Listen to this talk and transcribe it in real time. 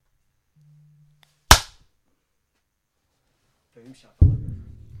Boom shuffle.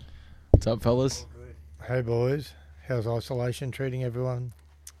 What's up, fellas? Hey boys, how's isolation treating everyone?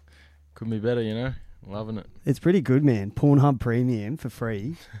 Couldn't be better, you know. Loving it. It's pretty good, man. Pornhub Premium for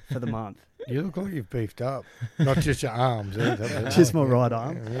free for the month. You look like you've beefed up. Not just your arms either. Just my right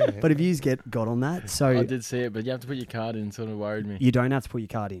arm. Yeah. But if you got on that, so I did see it, but you have to put your card in. Sort of worried me. you don't have to put your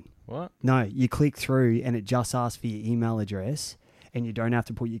card in. What? No, you click through and it just asks for your email address, and you don't have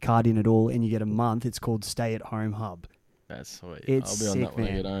to put your card in at all, and you get a month. It's called Stay at Home Hub. That's sweet. It's I'll be on sick, that when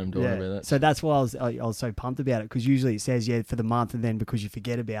I man. get home. Don't worry about that. So that's why I was so pumped about it, because usually it says for the month, and then because you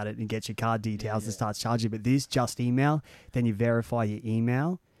forget about it and get your card details and starts charging. But this just email, then you verify your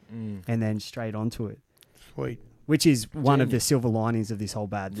email, and then straight onto it. Sweet. Which is one of the Genius. silver linings of this whole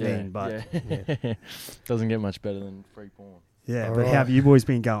bad thing. But Doesn't get much better than free porn. yeah, All but right. how have you boys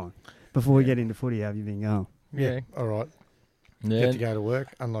been going? Before we get into footy, how have you been going? Yeah. All right. Yeah. Get to go to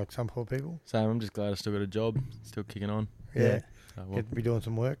work, unlike some poor people. Same. I'm just glad I still got a job. Still kicking on. Yeah. So, well, Get to be doing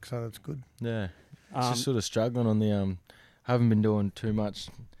some work, so that's good. yeah. It's just sort of struggling on the haven't been doing too much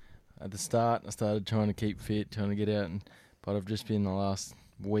at the start. I started trying to keep fit, trying to get out, but I've just been the last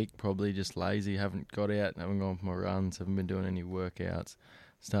week probably just lazy. Haven't got out, haven't gone for my runs, haven't been doing any workouts.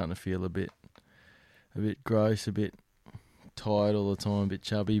 Starting to feel a bit gross, a bit tired all the time, a bit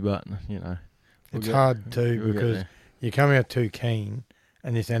chubby, but you know. It's hard too we'll get because there. you come out too keen,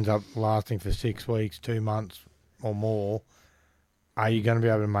 and this ends up lasting for 6 weeks, 2 months or more. Are you going to be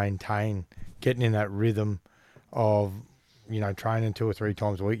able to maintain getting in that rhythm of, training 2 or 3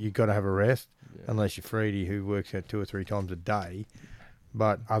 times a week? You've got to have a rest, unless you're Freedy, who works out 2 or 3 times a day.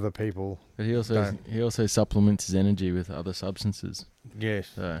 But other people, But he also supplements his energy with other substances. yes,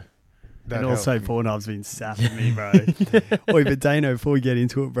 So that And helps. also, Pornhub's been sapping me, bro. Oi, but Dano, before we get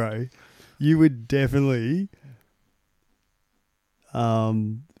into it, bro, you would definitely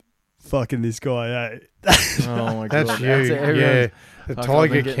fucking this guy, eh? oh my god, That's you, yeah. The Fuck,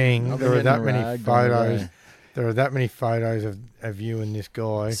 Tiger King. I've There been are that getting many ragged on the photos. day. There are that many photos of you and this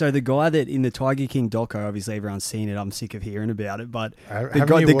guy. So the guy that in the Tiger King doco, obviously everyone's seen it. I'm sick of hearing about it, but Haven't the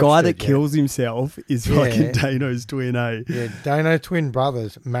guy, you the guy watched that it yet? kills himself is Yeah. fucking Dano's twin, eh? Yeah, Dano twin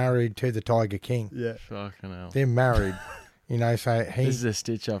brothers married to the Tiger King. Yeah. Fucking hell. They're married. So This he, is a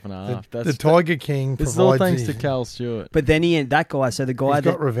stitch up and a half. the Tiger King This is all provides thanks to his, Cal Stewart. But then that guy, so the guy he's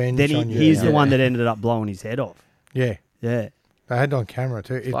got revenge then on you. he's the Yeah. one that ended up blowing his head off. Yeah, Yeah. they had it on camera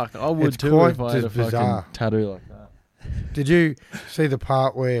too. Fuck, I would it's too quite if I had a just bizarre. fucking tattoo like that. Did you see the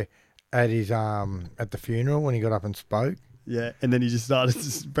part where at his at the funeral when he got up and spoke? Yeah. And then he just started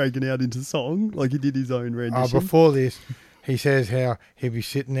just breaking out into song, like he did his own rendition. Before this, he says how he'd be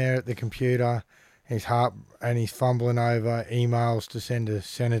sitting there at the computer, he's fumbling over emails to send to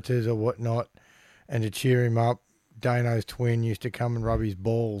senators or whatnot, and to cheer him up, Dano's twin used to come and rub his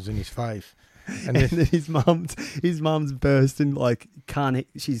balls in his face. And then his mum's bursting, like,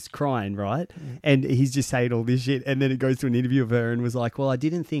 she's crying, right? And he's just saying all this shit. And then it goes to an interview of her and was like, well, I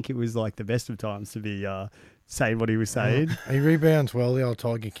didn't think it was like the best of times to be saying what he was saying. He rebounds well, the old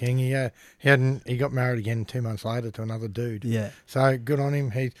Tiger King. He got married again 2 months later to another dude. Yeah. So good on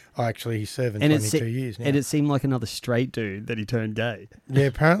him. He's serving And 22 years now. And it seemed like another straight dude that he turned gay. Yeah,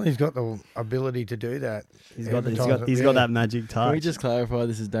 apparently he's got the ability to do that. He's got that magic touch. Can we just clarify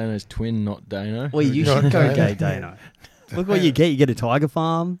this is Dano's twin, not Dano? Well, you Not should go Dano. gay, Dano. Look what you get. You get a tiger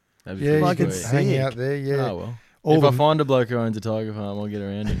farm. That'd be Yeah, pretty fucking you sweet. can hang sick. out there. Yeah, Oh well. all If the I find a bloke who owns a tiger farm, I'll get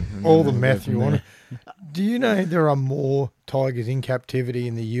around him. and all then the we'll go meth from you want. there. Do you know there are more tigers in captivity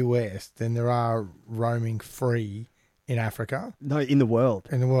in the US than there are roaming free in Africa? No, in the world.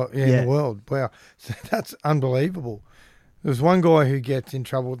 In the world, in Yeah. the world. Wow, so that's unbelievable. There's one guy who gets in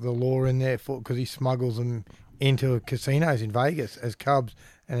trouble with the law in there because he smuggles them into casinos in Vegas as cubs,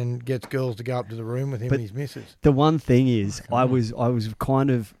 and then gets girls to go up to the room with him But- and his missus. The one thing is, I was kind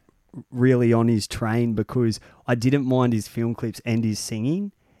of really on his train because I didn't mind his film clips and his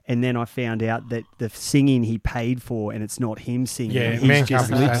singing. And then I found out that the singing he paid for, and it's not him singing. Yeah, he's man just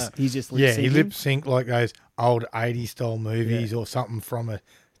can't be lip, saying- he's just lip Yeah, he syncing. lip sync like those old 80s style movies or something from a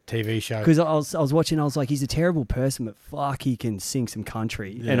TV show. Because I was watching, I was like, he's a terrible person, but fuck, he can sing some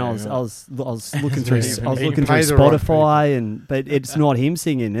country. Yeah, and I was looking through, Yeah, I was he looking can through pay the right Spotify, but it's not him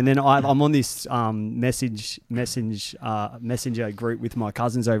singing. And then I'm on this messenger group with my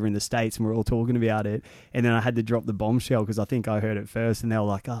cousins over in the States, and we're all talking about it. And then I had to drop the bombshell because I think I heard it first, and they were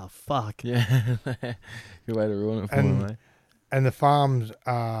like, "Oh fuck." Yeah. Good way to ruin it for And- me, mate. And the farms,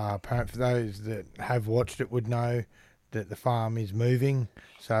 apparently for those that have watched it would know that the farm is moving.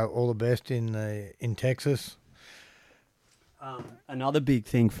 So all the best in Texas. Another big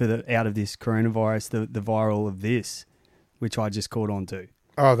thing for out of this coronavirus, the viral of this, which I just caught on to.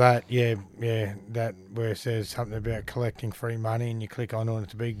 Oh, that, yeah, that where it says something about collecting free money and you click on it and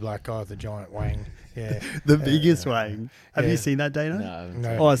it's a big black guy with a giant wang. Yeah. The biggest wang. Have Yeah. you seen that, Dano? No, I haven't No.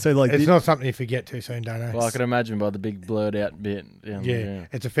 seen Oh, so like It's not something you forget too soon, don't it. know. Well, I can imagine by the big blurred out bit. Down Yeah, there.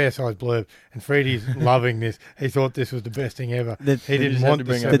 it's a fair-sized blurb. And Freddie's loving this. He thought this was the best thing ever. The- He didn't just had want to to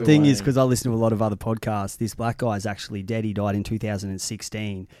bring bring up The the thing wang. is, because I listen to a lot of other podcasts, this black guy is actually dead. He died in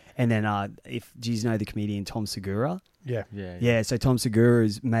 2016. And then, do you know the comedian Tom Segura? Yeah. Yeah, so Tom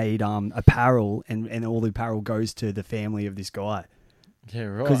Segura's made apparel, and all the apparel goes to the family of this guy. Yeah,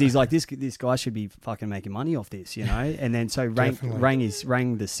 right. Because he's like, this guy should be fucking making money off this, you know? And then so Definitely.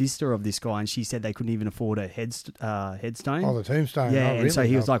 rang the sister of this guy, and she said they couldn't even afford a headstone. Oh, the tombstone. Yeah, Oh, and so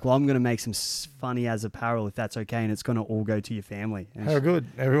really? he was like, well, I'm going to make some funny as apparel if that's okay, and it's going to all go to your family. And How good.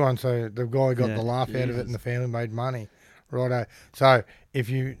 Everyone, so the guy got Yeah. the laugh out of it Jesus. and the family made money. Righto. So if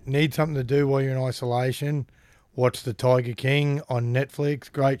you need something to do while you're in isolation, watch The Tiger King on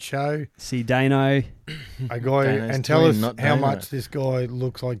Netflix. Great show. see Dano. A guy, Dano's and tell twin, us not how Dano. much this guy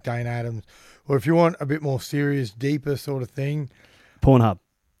looks like Dane Adams. Or if you want a bit more serious, deeper sort of thing, Pornhub.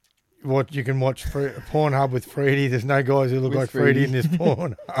 what you can watch Pornhub with Freddie. There's no guys who look With like Freddie in Freddie. this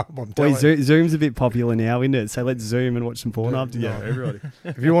Pornhub. I'm Boy, telling you. Zoom's a bit popular now, isn't it? So let's Zoom and watch some Pornhub together, No. everybody.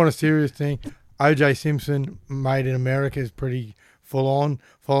 If you want a serious thing, O.J. Simpson, Made in America, is pretty full on,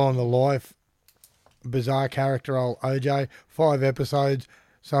 following the life, bizarre character, old O.J. 5 episodes.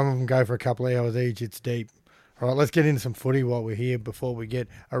 Some of them go for a couple of hours each. It's deep. All right, let's get into some footy while we're here before we get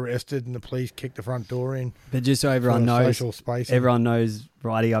arrested and the police kick the front door in. But just so for everyone knows, social spacing. everyone knows,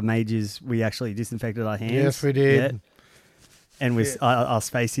 Righty, our majors, we actually disinfected our hands. Yes, we did. Yeah. And our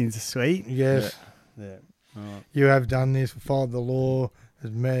spacing's sweet. Yes, Yeah. you have done this. Followed the law.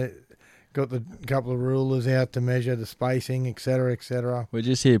 Got the couple of rulers out to measure the spacing, etc., etc. We're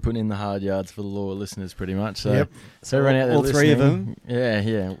just here putting in the hard yards for the law listeners, pretty much. So, Yep. so everyone out there All three of listening,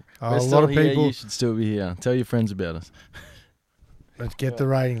 Yeah. A We're lot still of here, people. You should still be here. Tell your friends about us. Let's get the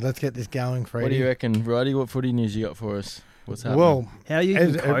ratings. Let's get this going, Freddie. What do you reckon, Righty? What footy news you got for us? What's happening? Well, How are you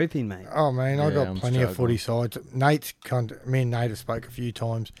As- coping, mate? oh man, I Yeah, got I'm plenty of footy sides. Me and Nate have spoke a few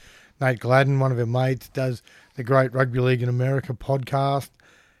times. Nate Gladden, one of our mates, does the Great Rugby League in America podcast.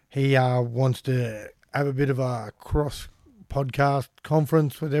 He wants to have a bit of a cross podcast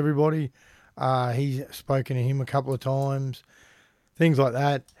conference with everybody. He's spoken to him a couple of times, things like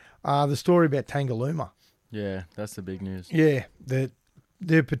that. The story about Tangalooma. Yeah, that's the big news. Yeah,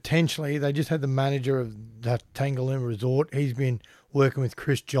 they're potentially, they just had the manager of that Tangalooma resort. He's been working with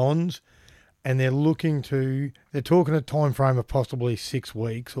Chris Johns, and they're talking a time frame of possibly 6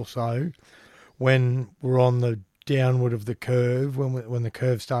 weeks or so when we're on the downward of the curve, when the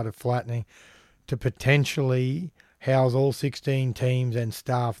curve started flattening, to potentially house all 16 teams and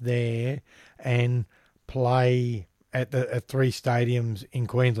staff there and play at 3 stadiums in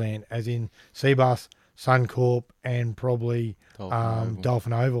Queensland, as in Seabus, Suncorp, and probably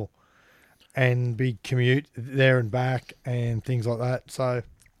Dolphin Oval, and big commute there and back and things like that. So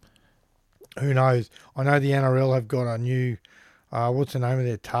who knows? I know the NRL have got a new, what's the name of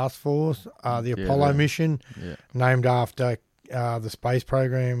their task force? The Apollo mission, named after the space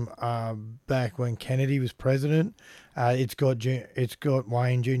program back when Kennedy was president. It's got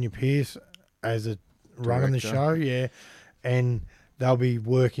Wayne Junior Pierce as a running the show, yeah, and they'll be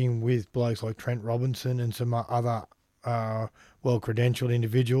working with blokes like Trent Robinson and some other well-credentialed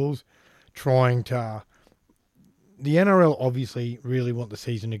individuals, trying to. The NRL obviously really want the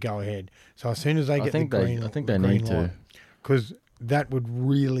season to go ahead, so as soon as they get the green, I think they need to, because that would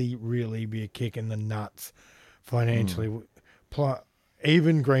really, really be a kick in the nuts financially.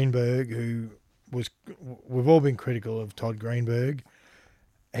 Even Greenberg, we've all been critical of Todd Greenberg,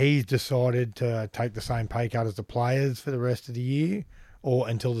 he's decided to take the same pay cut as the players for the rest of the year, or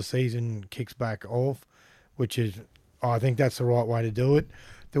until the season kicks back off, which is, I think that's the right way to do it.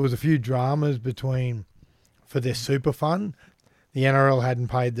 There was a few dramas for their super fund. The NRL hadn't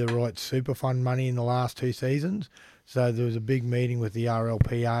paid the right super fund money in the last 2 seasons, so there was a big meeting with the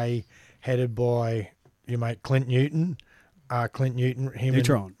RLPA headed by your mate Clint Newton.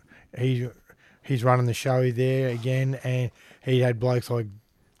 Neutron. He's running the show there again, and he had blokes like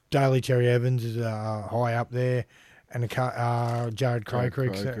Daly Cherry Evans is high up there, and Jared Croker,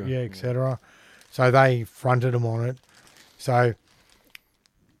 etc. So they fronted him on it. So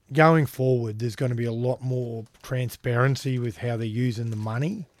going forward, there's going to be a lot more transparency with how they're using the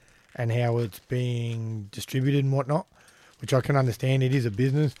money and how it's being distributed and whatnot, which I can understand. It is a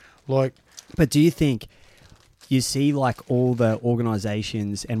business. But do you think you see like all the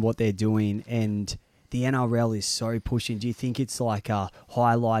organisations and what they're doing, and the NRL is so pushing. Do you think it's like a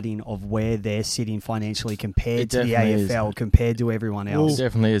highlighting of where they're sitting financially compared It to the definitely AFL, is. compared to everyone It else?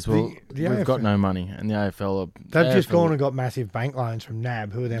 definitely is. Well, the we've got AFL no money, and the AFL are... They've just AFL gone and got massive bank loans from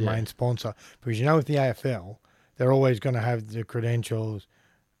NAB, who are their Yeah. main sponsor. Because you know, with the AFL, they're always going to have the credentials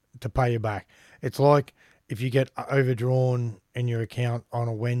to pay you back. It's like if you get overdrawn in your account on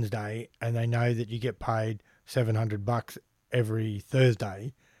a Wednesday and they know that you get paid $700 every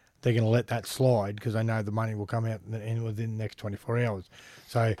Thursday, they're going to let that slide because they know the money will come out within the next 24 hours.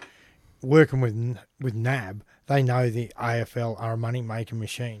 So working with NAB, they know the AFL are a money-making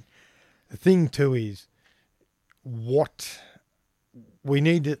machine. The thing too is what we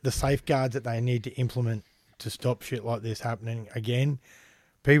need the safeguards that they need to implement to stop shit like this happening again.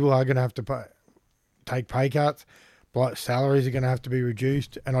 People are going to have to take pay cuts. Salaries are going to have to be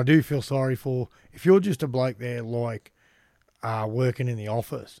reduced. And I do feel sorry for, if you're just a bloke there like working in the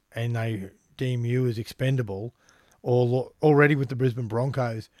office and they deem you as expendable, or already with the Brisbane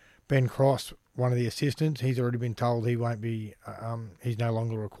Broncos, Ben Cross, one of the assistants, he's already been told he won't be, he's no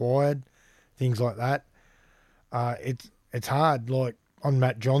longer required, things like that. It's hard. Like on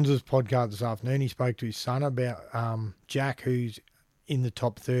Matt Johns' podcast this afternoon, he spoke to his son about Jack, who's in the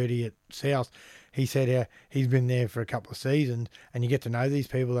top 30 at South. He said how he's been there for a couple of seasons, and you get to know these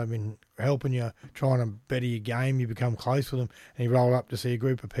people. They've been helping you, trying to better your game. You become close with them, and you roll up to see a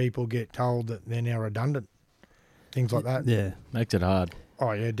group of people get told that they're now redundant. Things like that. Yeah. Makes it hard.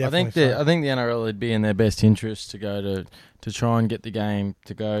 Oh yeah, I definitely. think the NRL would be in their best interest to go to try and get the game,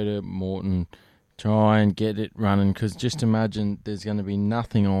 to go to Moreton, try and get it running. Because just imagine there's going to be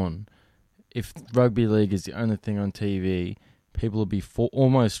nothing on. If rugby league is the only thing on TV, people will be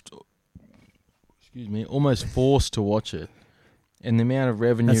almost forced to watch it. And the amount of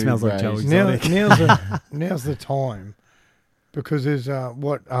revenue That smells like Joe raised- Exotic. now's the time, because there's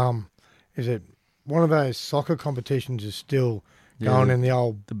is it one of those soccer competitions is still going in the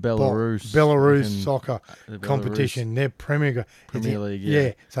old the Belarus Belarus fucking- soccer the Belarus competition. They're Premier League.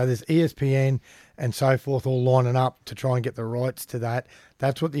 Yeah. So there's ESPN and so forth all lining up to try and get the rights to that.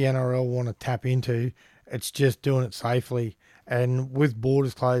 That's what the NRL want to tap into. It's just doing it safely. And with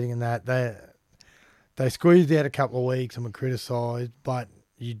borders closing and that, they squeezed out a couple of weeks and were criticised, but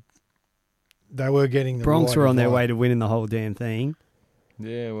they were getting the Bronx right were on their advice. way to winning the whole damn thing.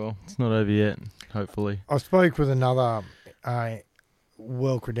 Yeah, well, it's not over yet. Hopefully. I spoke with another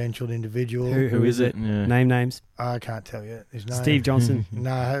well-credentialed individual. Who is it? Yeah. Name names. I can't tell you his name. Steve Johnson.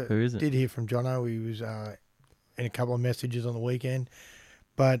 No, Who is it? Did hear from Jono. He was in a couple of messages on the weekend,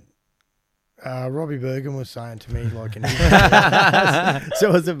 but Robbie Bergen was saying to me like,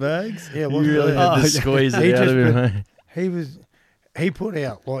 So was it Bergs? yeah, it You was really had Oh, to squeeze He it out just of him. he put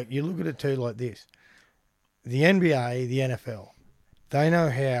out, like, you look at it too like this: the NBA, the NFL, they know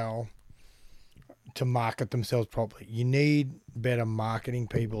how to market themselves properly. You need better marketing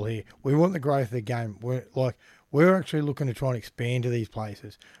people here. We want the growth of the game. We're actually looking to try and expand to these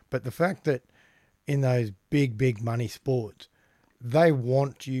places. But the fact that in those big money sports, they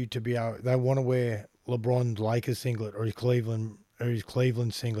want you to be able, they want to wear LeBron's Lakers singlet or his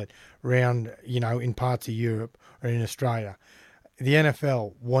Cleveland singlet around, in parts of Europe or in Australia. The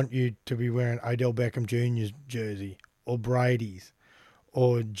NFL want you to be wearing Odell Beckham Jr.'s jersey or Brady's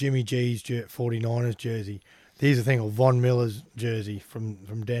or Jimmy G's 49ers jersey. These are things, or Von Miller's jersey from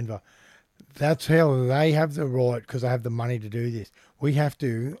Denver. That's how they have the right, because they have the money to do this. We have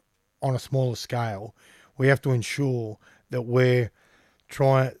to, on a smaller scale, we have to ensure that we're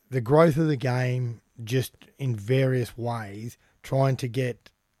trying the growth of the game just in various ways, trying to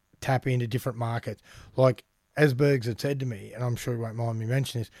tap into different markets. Like, as Bergs had said to me, and I'm sure he won't mind me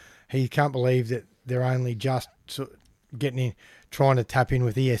mentioning this, he can't believe that they're only just getting in, trying to tap in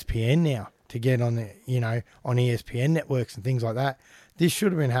with ESPN now to get on on ESPN networks and things like that. This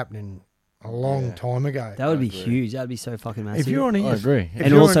should have been happening a long time ago. That would be agree. huge. That would be so fucking massive. If you're on I agree. if And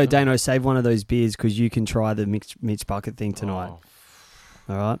you're also, on- Dano, save one of those beers because you can try the Mitch Bucket thing tonight. Oh,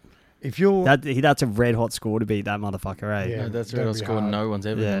 All right? if you're That's a red hot score to beat that motherfucker, eh? Yeah. no, that's that'd where I be scored. hard. No one's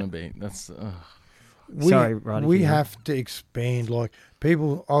ever Yeah. going to beat. That's Sorry, Roddy, we keep going. have to expand. Like,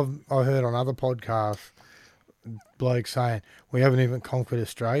 people, I heard on other podcasts, blokes saying we haven't even conquered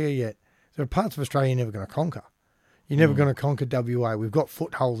Australia yet. There are parts of Australia you're never going to conquer. You're never going to conquer WA. We've got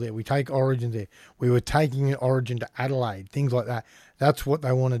footholds there. We take Origin there. We were taking Origin to Adelaide, things like that. That's what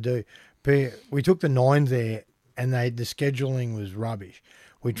they want to do. But we took the Nines there, and the scheduling was rubbish.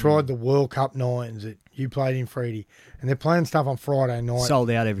 We tried the World Cup Nines that you played in, Freedy, and they're playing stuff on Friday night. Sold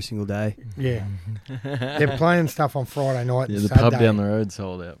out every single day. Yeah, they're playing stuff on Friday night. yeah. and The pub Saturday. down the road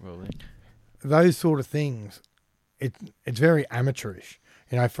sold out probably. Those sort of things, it's very amateurish.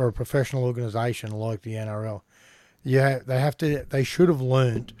 You know, for a professional organisation like the NRL, they should have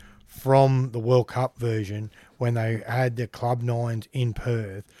learnt from the World Cup version when they had the club nines in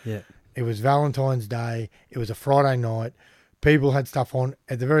Perth. Yeah. It was Valentine's Day. It was a Friday night. People had stuff on.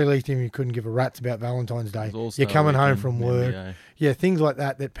 At the very least, even you couldn't give a rat's about Valentine's Day. You're coming home from work. NBA. Yeah, things like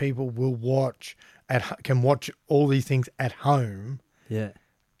that people will watch can watch all these things at home Yeah.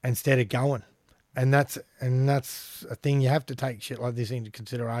 instead of going. And that's a thing you have to take shit like this into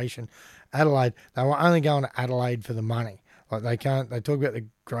consideration. Adelaide, they were only going to Adelaide for the money. Like they talk about the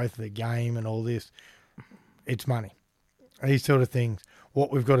growth of the game and all this. It's money. These sort of things.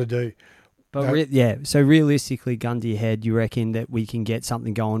 What we've got to do. But so realistically, gun to your head, you reckon that we can get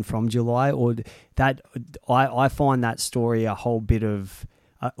something going from July, or that I find that story a whole bit of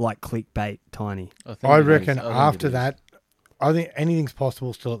like clickbait, Tiny. I reckon after that, I think anything's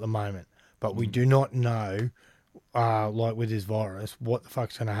possible still at the moment, but we do not know, like with this virus, what the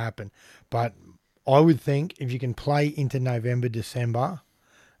fuck's going to happen. But I would think if you can play into November, December,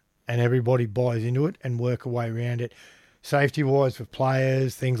 and everybody buys into it and work a way around it, safety-wise for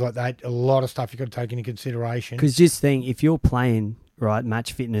players, things like that, a lot of stuff you've got to take into consideration. Because just think, if you're playing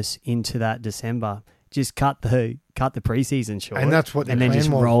match fitness into that December, just cut the preseason short, and that's what the and plan then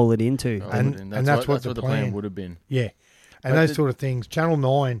just was. roll it into, and that's what the plan would have been. Yeah, and those sort of things. Channel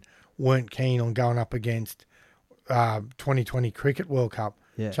 9 weren't keen on going up against 2020 Cricket World Cup.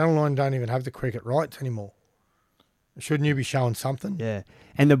 Yeah. Channel 9 don't even have the cricket rights anymore. Shouldn't you be showing something? Yeah.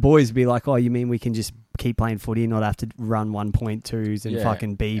 And the boys would be like, oh, you mean we can just keep playing footy and not have to run 1.2s and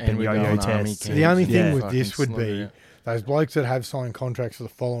fucking beep and yo-yo tests? The only thing with this would be those blokes that have signed contracts for the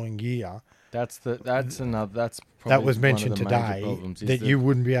following year. That was mentioned today that you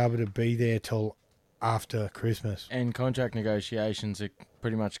wouldn't be able to be there till after Christmas. And contract negotiations are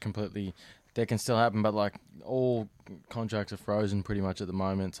pretty much completely. They can still happen, but like all contracts are frozen pretty much at the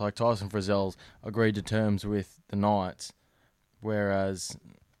moment. So like Tyson Frizzell's agreed to terms with the Knights, whereas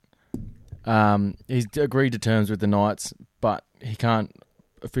he's agreed to terms with the Knights, but he can't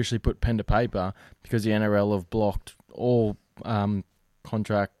officially put pen to paper because the NRL have blocked all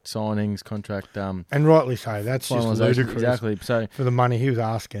contract signings, and rightly so. That's just ludicrous. Exactly. So for the money he was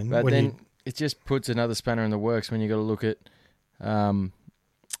asking, but then it just puts another spanner in the works when you got to look at.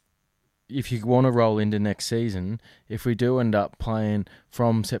 If you want to roll into next season, if we do end up playing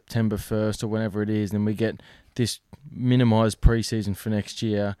from September 1st or whenever it is, then we get this minimised pre-season for next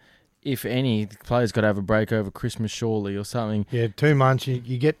year. If any, the players got to have a break over Christmas surely or something. Yeah, 2 months.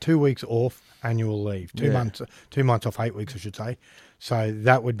 You get 2 weeks off annual leave. 2 months off 8 weeks, I should say. So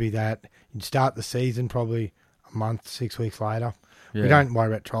that would be that. You'd start the season probably a month, 6 weeks later. Yeah. We don't worry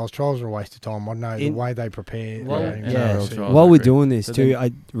about trials. Trials are a waste of time. I know the way they prepare. While we're doing this too,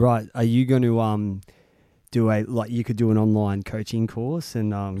 are you going to do you could do an online coaching course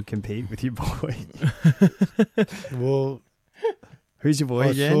and compete with your boy? Well, who's your boy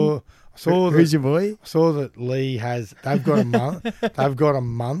again? Who's your boy? I saw that Lee has. They've got a month. They've got a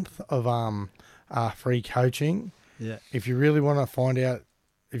month of free coaching. Yeah. If you really want to find out,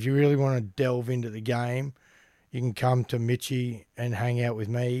 if you really want to delve into the game, you can come to Mitchie and hang out with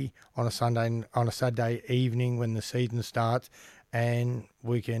me on a Saturday evening when the season starts, and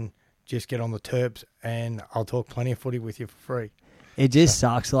we can just get on the terps and I'll talk plenty of footy with you for free. It just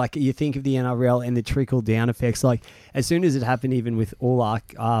sucks. Like, you think of the NRL and the trickle-down effects. Like, as soon as it happened, even with all our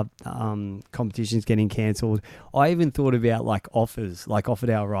competitions getting cancelled, I even thought about, like, offers, like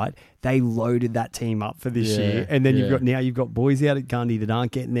Offerdale, right? They loaded that team up for this year. And then you've got boys out at Gundy that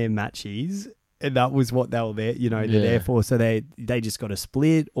aren't getting their matches. And that was what they were there, they're there for. So they just got a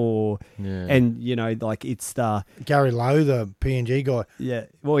split and, like, it's the... Gary Lowe, the PNG guy. Yeah.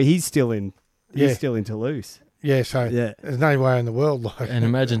 Well, he's still in Toulouse. Yeah, so there's no way in the world. Like, and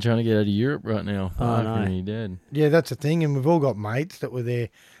imagine trying to get out of Europe right now. Oh, no. He did. Yeah, that's the thing. And we've all got mates that were there.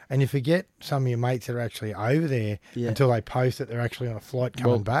 And you forget some of your mates that are actually over there until they post that they're actually on a flight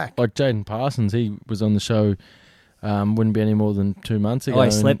coming back. Like Jaden Parsons, he was on the show, wouldn't be any more than 2 months ago. Oh, he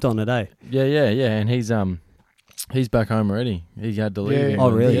slept on it, eh? Yeah. And he's back home already. He had to leave. Yeah.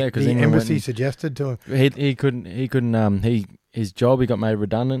 Oh, really? Yeah, because the embassy suggested to him. He couldn't. His job, he got made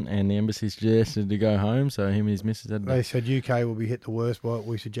redundant, and the embassy suggested to go home. So him and his missus had. They said UK will be hit the worst, but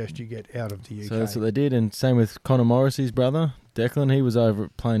we suggest you get out of the UK. So that's what they did, and same with Connor Morrissey's brother Declan. He was over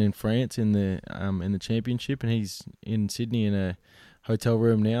playing in France in the championship, and he's in Sydney in a hotel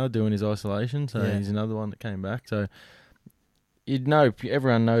room now doing his isolation. So he's another one that came back. So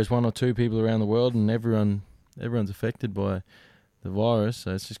everyone knows one or two people around the world, and everyone's affected by the virus.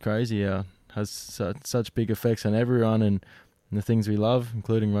 So it's just crazy how it has such big effects on everyone and the things we love,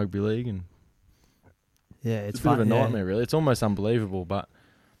 including rugby league. And it's a bit of a nightmare, really. It's almost unbelievable, but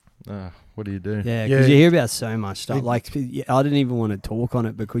what do you do? Yeah, Yeah. because you hear about so much stuff. It- Like, I didn't even want to talk on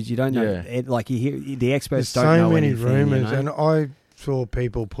it because you don't know. Yeah. It, like, you hear the experts There's don't so know many anything. rumours, You know? and I saw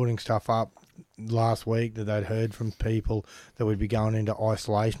people putting stuff up last week that they'd heard from people that would be going into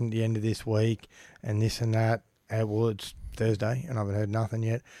isolation at the end of this week, and this and that. Well, it's Thursday, and I haven't heard nothing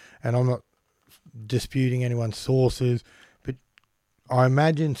yet. And I'm not disputing anyone's sources, but I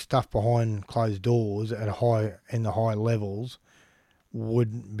imagine stuff behind closed doors at in the high levels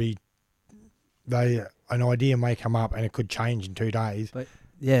would be an idea may come up and it could change in 2 days.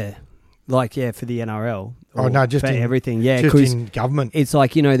 Yeah. Like, for the NRL. Oh, no, just for in- everything. Yeah, Just because in government. it's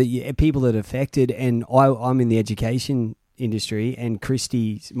like, that people that are affected, and I'm in the education industry, and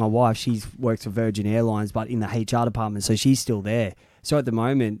Christy, my wife, she's works for Virgin Airlines, but in the HR department, so she's still there. So at the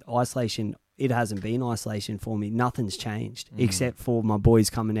moment, isolation, it hasn't been isolation for me. Nothing's changed except for my boys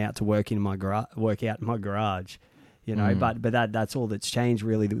coming out to work out in my garage. But that's all that's changed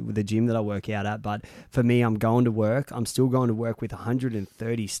really with the gym that I work out at. But for me, I'm going to work. I'm still going to work with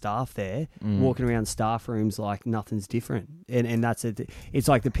 130 staff there, walking around staff rooms like nothing's different. And that's it. It's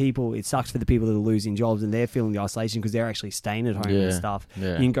like it sucks for the people that are losing jobs and they're feeling the isolation because they're actually staying at home and stuff.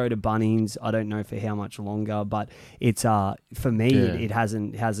 Yeah. You can go to Bunnings. I don't know for how much longer, but it's for me, it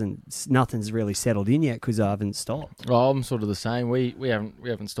hasn't nothing's really settled in yet because I haven't stopped. Well, I'm sort of the same. We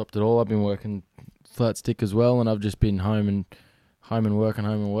haven't stopped at all. I've been working flat stick as well, and I've just been home and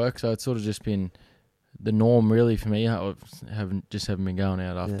work. So it's sort of just been the norm really for me. I haven't been going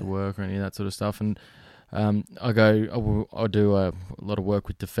out after work or any of that sort of stuff. And I do a lot of work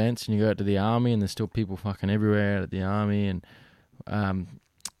with defence, and you go out to the army, and there's still people fucking everywhere out at the army. And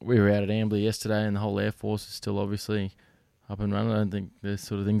we were out at Ambler yesterday, and the whole Air Force is still obviously up and running. I don't think there's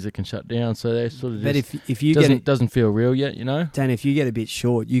sort of things that can shut down. So they're sort of But just if you doesn't feel real yet, Dan, if you get a bit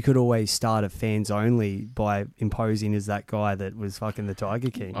short, you could always start a fans only by imposing as that guy that was fucking the Tiger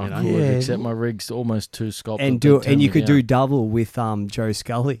King, I you know? could, Yeah. except my rig's almost too sculpted. And you could do double with Joe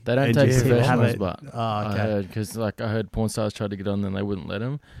Scully. They don't and take just have professionals, it- but Oh, okay. I heard because I heard porn stars tried to get on, then they wouldn't let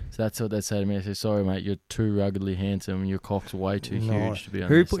him. So that's what they say to me. They say, "Sorry, mate, you're too ruggedly handsome, and your cock's way too huge to be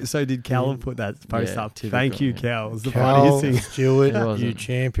on." So did Callum put that post Yeah, up? typical, Thank you, yeah. Cal. It was the Cal, funniest thing. Stewart, It wasn't. you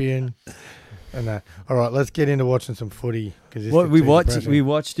champion. And all right, let's get into watching some footy because What we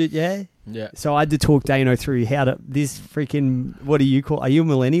watched it, yeah. Yeah, So I had to talk Dano through how to this freaking. What do you call? Are you a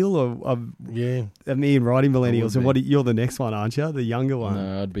millennial or Yeah, me and Righty millennials? would And be. you're the next one, aren't you? The younger one.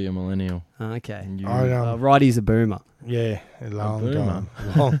 no, I'd be a millennial. Okay. And you, Righty's a boomer. yeah, a long boomer. time,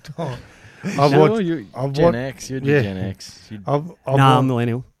 long time. you're I've Gen watched- X. You're yeah. Gen X. You're I'm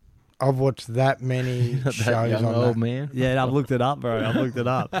millennial. I've watched that many not shows that young on old that. man. Yeah, I've looked it up, bro. I've looked it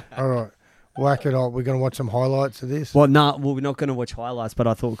up. All right, whack it up. We're going to watch some highlights of this. Well, we're not going to watch highlights, but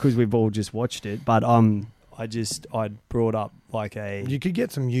I thought because we've all just watched it, but I'd brought up like a You could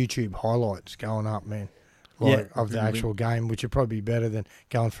get some YouTube highlights going up, man. Yeah. Of the actual game, which would probably be better than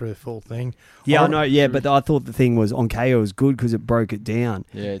going through the full thing. yeah, I I- know, yeah, but I thought the thing was on KO was good because it broke it down,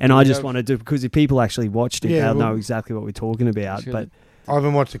 Yeah, and I just wanted to because if people actually watched it, Yeah, they'll well- know exactly what we're talking about. Should- But I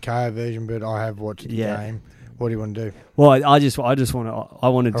haven't watched the KO version, but I have watched the Yeah. game. What do you want to do? well, I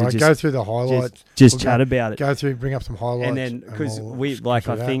wanted All to right, go just through the highlights. just We'll chat about it. Go through, bring up some highlights. And then because we'll we go like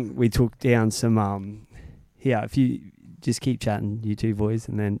through I that. think we took down some if you just keep chatting, you two boys,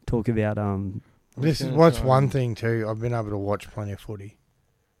 and then talk about This is what's one thing too. I've been able to watch plenty of footy.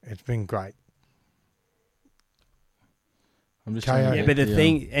 It's been great. I'm just KO. trying to yeah, get but the the,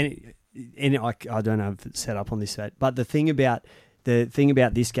 thing and I don't know if it's set up on this set, but the thing about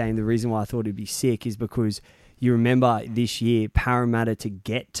this game, the reason why I thought it'd be sick is because you remember this year Parramatta to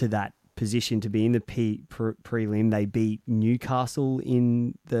get to that position to be in the prelim, they beat Newcastle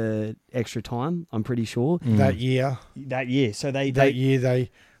in the extra time. I'm pretty sure That year, So they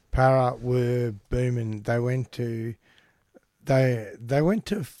Para were booming. They went to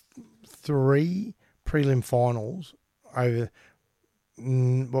 3 prelim finals over.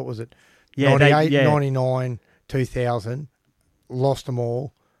 What was it? Yeah, 98, 99, 2000. Lost them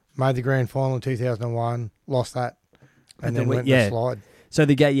all. Made the grand final in 2001. Lost that, and then went the slide. So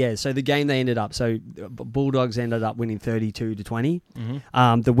the game they ended up. So Bulldogs ended up winning 32-20.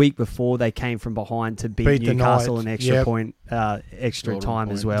 Mm-hmm. The week before they came from behind to beat Beat the Newcastle Knights. an extra Yep. point, extra Golden time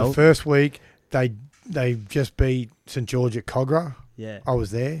point. as well. The first week they just beat St George at Cogra. Yeah, I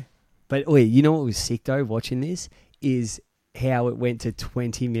was there. but wait, you know what was sick though? Watching this is how it went to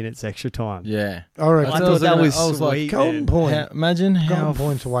 20 minutes extra time. Yeah. I reckon I thought that was sweet. golden man. point. Imagine how Golden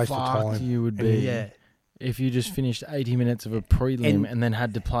point's a waste of fucked time. you would be Yeah. if you just finished 80 minutes of a prelim and then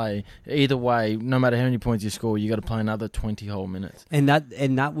had to play. Either way, no matter how many points you score, you got to play another 20 whole minutes. And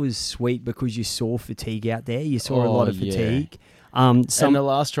that was sweet because you saw fatigue out there. You saw a lot of yeah. fatigue. And the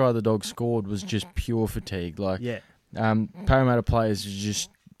last try the Dogs scored was just pure fatigue. Like, Parramatta players just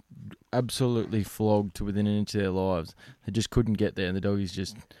absolutely flogged to within an inch of their lives. They just couldn't get there, and the Doggies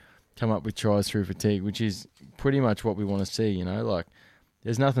just come up with tries through fatigue, which is pretty much what we want to see, you know? Like,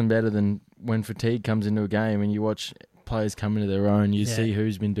 there's nothing better than when fatigue comes into a game and you watch players come into their own, you see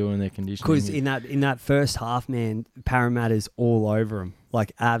who's been doing their conditioning. Because in that first half, man, Parramatta's all over them,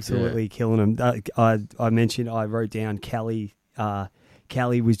 like absolutely killing them. I mentioned, I wrote down Kelly.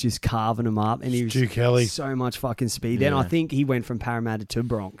 Kelly was just carving him up, and he was so much fucking speed. Then I think he went from Parramatta to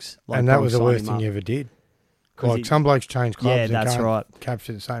Bronx, like, and that was the worst thing he ever did. Like, some blokes change clubs and can't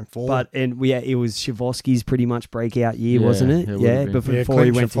capture the same form. It was Shavosky's pretty much breakout year, wasn't it? Before he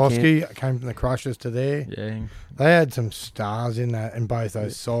went to camp. Came from the Crushers to there. Yeah. They had some stars in both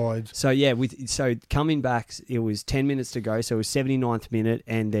those sides. So, coming back, it was 10 minutes to go, so it was 79th minute,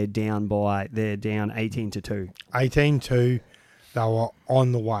 and they're down 18-2. 18-2, they were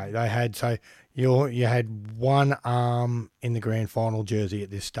on the way. They had, you had one arm in the grand final jersey at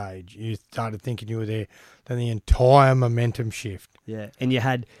this stage. You started thinking you were there. Then the entire momentum shift. Yeah, and you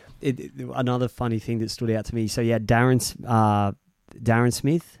had another funny thing that stood out to me. So you had Darren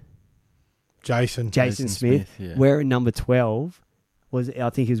Smith, Jason Smith, wearing number 12. I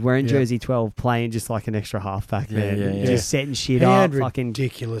think he was wearing jersey 12, playing just like an extra halfback there, just setting shit up. He had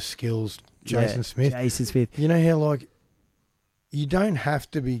ridiculous skills, Jason Smith. Jason Smith. You know how, like, you don't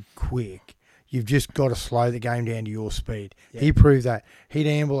have to be quick. You've just got to slow the game down to your speed. Yeah. He proved that. He'd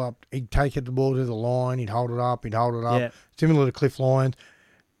amble up. He'd take the ball to the line. He'd hold it up. Yeah. Similar to Cliff Lyons.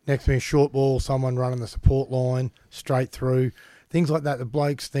 Next to me, short ball, someone running the support line straight through. Things like that. The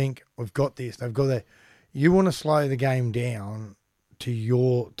blokes think, we've got this. They've got that. You want to slow the game down to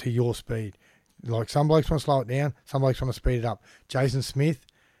your speed. Like, some blokes want to slow it down. Some blokes want to speed it up. Jason Smith,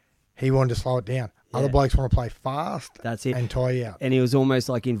 he wanted to slow it down. Other blokes want to play fast. That's it. And tie you out. And he was almost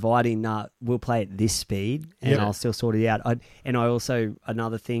like inviting, we'll play at this speed and I'll still sort it out.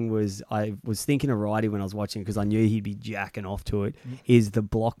 Another thing was, I was thinking of Righty when I was watching, because I knew he'd be jacking off to it, is the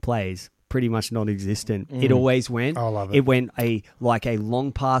block plays. Pretty much non-existent. It always went. I love it. It went a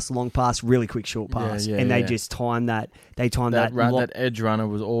long pass, really quick short pass, and they just timed that. They timed that. That edge runner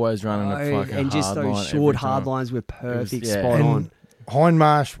was always running a fucking and just hard those line short hard lines were perfect, spot on.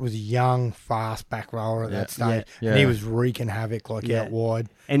 Hindmarsh was a young, fast back rower at that stage, and he was wreaking havoc out wide.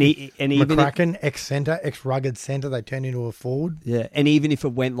 And McCracken, ex-centre, ex-rugged centre, they turned into a forward. Yeah, and even if it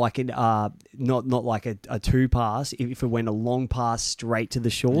went like not like a two pass, if it went a long pass straight to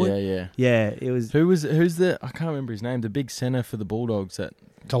the short, it was. Who's the? I can't remember his name. The big centre for the Bulldogs.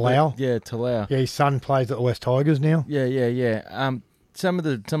 Talau. Yeah, Talau. Yeah, his son plays at the West Tigers now. Yeah. Some of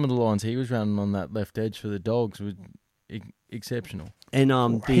the lines he was running on that left edge for the Dogs was exceptional.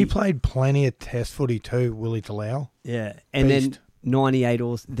 And he played plenty of test footy too, Willie Talau. Yeah, and then 98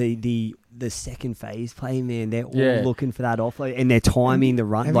 also the second phase play, man, they're all looking for that offload, and they're timing the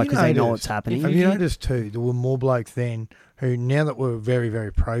run because they know what's happening. Have you noticed too? There were more blokes then who, now that we're very,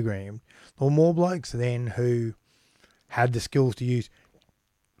 very programmed, there were more blokes then who had the skills to use.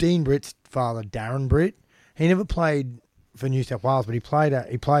 Dean Britt's father, Darren Britt, he never played for New South Wales, but he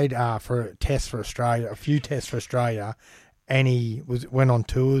played for a test for Australia, a few tests for Australia. And he went on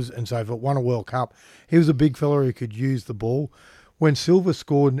tours and so forth, won a World Cup. He was a big fella who could use the ball. When Silver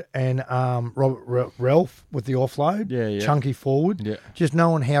scored and Robert Ralph with the offload, chunky forward, just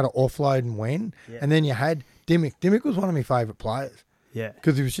knowing how to offload and when. Yeah. And then you had Dimmick. Dimmick was one of my favourite players. Yeah.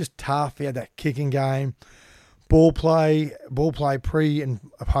 Because he was just tough. He had that kicking game, ball play pre and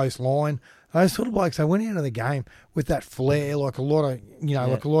post line. Those sort of blokes, they went into the game with that flair, like a lot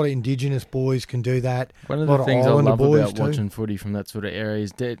of Indigenous boys can do that. One of the things I love about watching footy from that sort of area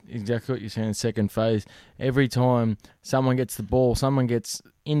is exactly what you're saying, second phase. Every time someone gets the ball, someone gets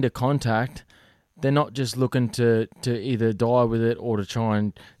into contact, they're not just looking to either die with it or to try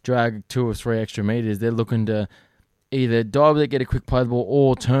and drag 2 or 3 extra metres. They're looking to either die with it, get a quick play of the ball,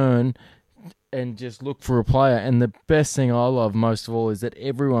 or turn and just look for a player. And the best thing I love most of all is that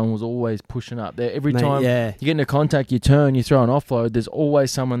everyone was always pushing up. Every time you get into contact, you turn, you throw an offload, there's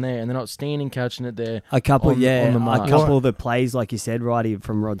always someone there, and they're not standing catching it there. A couple of the plays, like you said, Righty,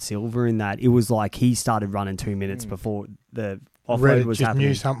 from Rod Silver in that, it was like he started running 2 minutes before the offload was happening.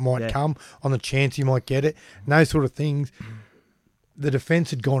 Knew something might come on the chance he might get it. And those sort of things. The defence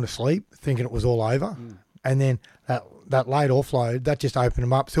had gone to sleep thinking it was all over. And then that late offload, that just opened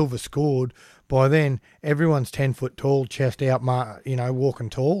them up. Silver scored. By then, everyone's 10 foot tall, chest out, walking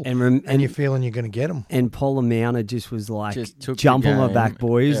tall, and you're feeling you're going to get them. And Polamauna just was like, jump on my back,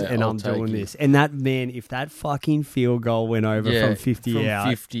 boys, and I'm doing this. And that, man, if that fucking field goal went over from 50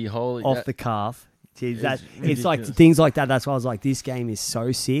 out, holy, off the calf, Geez, It's it's like ridiculous. things like that. That's why I was like, this game is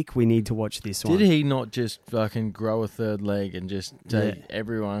so sick. We need to watch this one. Did he not just fucking grow a third leg and just say, Yeah.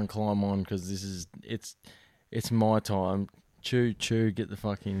 everyone climb on because it's my time. Chew, get the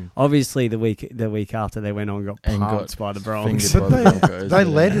fucking Obviously, the week after they went on and got And pumped got by the Bronx. fingered But by the Broncos. they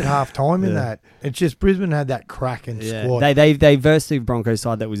led at Yeah. half time in Yeah. that. It's just Brisbane had that cracking Yeah, squad. they versed the Broncos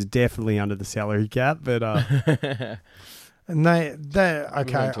side that was definitely under the salary cap, but And they won't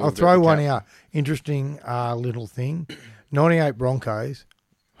okay, talk I'll about throw the one cap. out. Interesting little thing. 98 Broncos.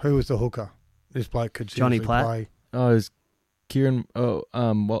 Who was the hooker? This bloke could Johnny seriously Platt? play. Oh, it was Kieran. Oh,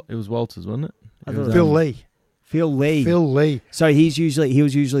 well, it was Walters, wasn't it? I It thought was, Phil Lee. Phil Lee. Phil Lee. So he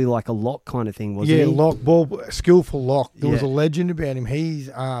was usually like a lock kind of thing, wasn't Yeah, he? lock ball, skillful lock. There was Yeah. a legend about him. He's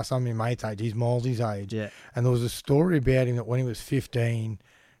some of my mates' age. He's Miles's age. Yeah. And there was a story about him that when he was 15,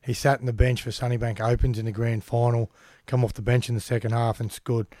 he sat on the bench for Sunnybank Opens in the grand final, come off the bench in the second half and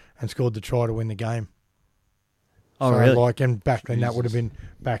scored the try to win the game. Oh, So, really? Like, and back then that would have Jesus. been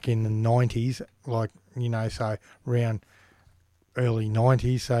back in the 90s, like, so around early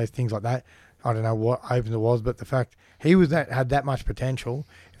 90s, so things like that. I don't know what Opens it was, but the fact he had that much potential.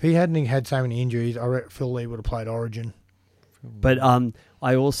 If he hadn't had so many injuries, I reckon Phil Lee would have played Origin. But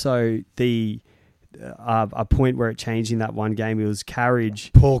I also a point where it changed in that one game. It was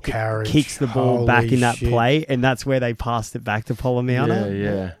Carriage Poor Carriage kicks the ball back Holy in that shit. play, and that's where they passed it back to Polamiana.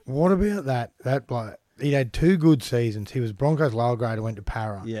 Yeah. What about that bloke? He had 2 good seasons. He was Broncos lower grade and went to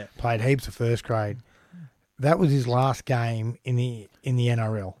Para. Yeah. Played heaps of first grade. That was his last game in the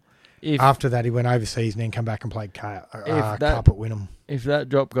NRL. If After that, he went overseas and then come back and played Cup that- at Wynnum. if that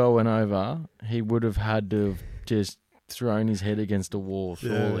drop goal went over, he would have had to have just thrown his head against a wall,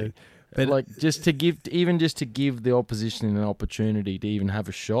 surely. Yeah. But- Like just to give the opposition an opportunity to even have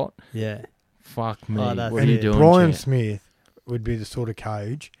a shot. Yeah. Fuck me. Oh, that's what are you it. doing, Brian champ? Smith would be the sort of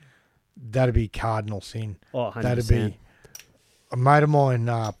coach. That'd be cardinal sin. Oh, 100%. That'd be. A mate of mine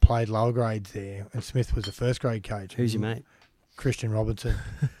played lower grades there, and Smith was the first grade coach. Who's your mate? Christian Robertson.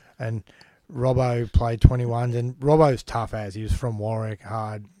 And Robbo played 21s, and Robbo's tough as. He was from Warwick,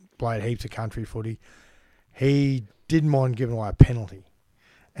 hard, played heaps of country footy. He didn't mind giving away a penalty.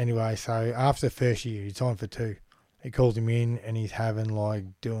 Anyway, so after the first year, he signed for 2. He calls him in, and he's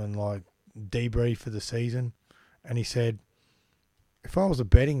doing debrief for the season. And he said, if I was a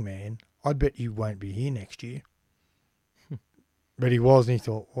betting man, I'd bet you won't be here next year. But he was, and he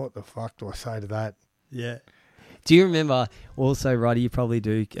thought, what the fuck do I say to that? Yeah. Do you remember also, Roddy, you probably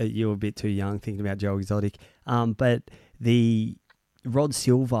do, you were a bit too young thinking about Joe Exotic, but the Rod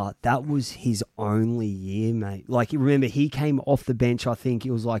Silver, that was his only year, mate. Like, you remember, he came off the bench, I think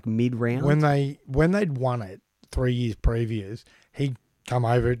it was like mid-round. When they'd won it 3 years previous, he'd come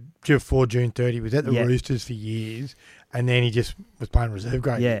over before June 30. He was at the Yeah. Roosters for years, and then he just was playing reserve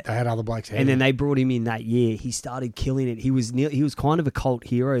grade. Yeah. They had other blokes ahead And then of him. they brought him in that year. He started killing it. He was kind of a cult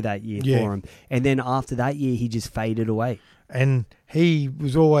hero that year Yeah. for him. And then after that year, he just faded away. And he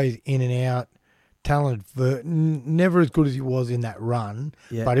was always in and out, talented, never as good as he was in that run,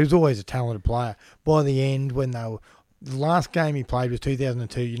 Yeah. but he was always a talented player. By the end, the last game he played was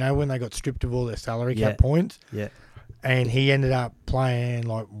 2002, when they got stripped of all their salary cap points? Yeah. And he ended up playing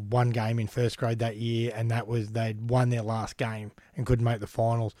like one game in first grade that year, and they'd won their last game and couldn't make the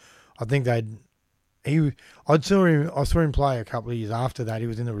finals. I think I saw him play a couple of years after that. He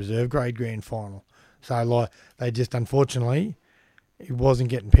was in the reserve grade grand final. So they just, unfortunately, he wasn't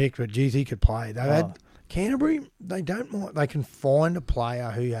getting picked, but geez, he could play. They had Canterbury. They don't mind. They can find a player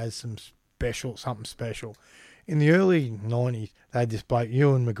who has something special. In the early 90s, they had this bloke,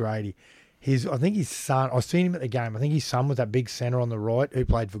 Ewan McGrady. I think his son, I've seen him at the game. I think his son was that big centre on the right who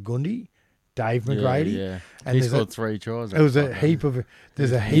played for Gundy, Dave McGrady. Yeah. And He there's scored 3 tries. It was a Fuck, heap of.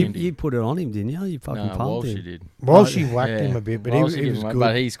 There's a He's heap. handy. You put it on him, didn't you? You fucking No, pumped Walsh him. did. Well, she whacked him a bit, but Walsh he did, was mate, good.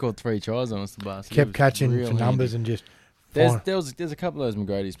 But he scored 3 tries on us, the bastard. He Kept was catching real for numbers handy. and just. fine. There's a couple of those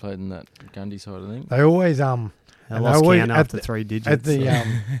McGrady's played in that Gundy side, I think. They always I and lost always count at after the- 3 digits. at the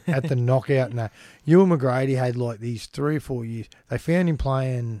at the knockout and that. Ewan McGrady had like these 3 or 4 years. They found him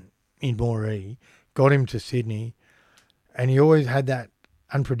playing in Moree, got him to Sydney, and he always had that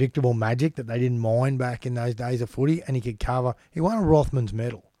unpredictable magic that they didn't mind back in those days of footy, and he could cover. He won a Rothmans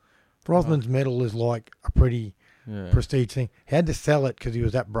medal. Rothmans medal is like a pretty Yeah. prestige thing. He had to sell it because he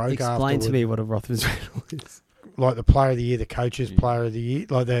was that broke Explain afterwards. to me what a Rothmans medal is. Like the player of the year, the coaches player of the year,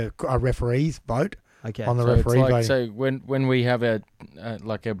 like the referees vote Okay. on the So it's referee like, voting. so when we have our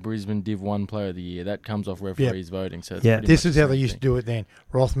Brisbane Div 1 player of the year, that comes off referees voting. So it's Yeah. pretty This much is the how they same used to thing. do it then.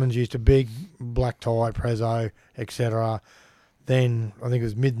 Rothmans used a big black tie, prezzo, etc. Then I think it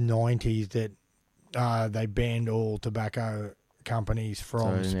was mid-90s that they banned all tobacco companies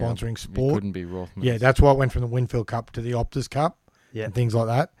from So, sponsoring It sport. couldn't be Rothmans. Yeah, that's why it went from the Winfield Cup to the Optus Cup Yeah. and things like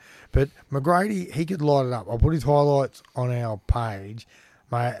that. But McGrady, he could light it up. I'll put his highlights on our page.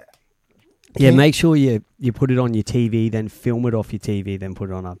 Mate, Yeah, make sure you put it on your TV, then film it off your TV, then put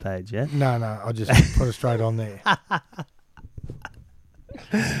it on our page, yeah? No, I'll just put it straight on there.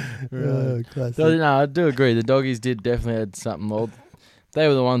 Classic. So, no, I do agree. The Doggies did definitely had something. Well, they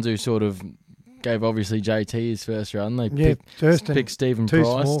were the ones who sort of gave, obviously, JT his first run. They Yeah, Thurston. picked Stephen too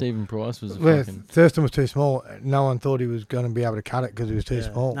Price. small. Stephen Price was a Well, fucking... Thurston was too small. No one thought he was going to be able to cut it because he was too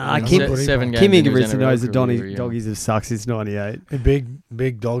Yeah. small. Nah, And Kim- that's what he 7 done. games. Kimmy in his Gibson NRL knows the career, Doggies have sucked since 98. The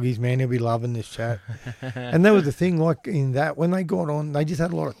big doggies, man. He'll be loving this chat. And that was the thing, like in that, when they got on, they just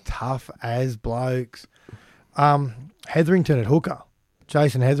had a lot of tough as blokes. Hetherington at hooker.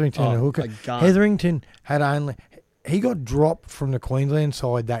 Jason Hetherington at hooker. Hetherington he got dropped from the Queensland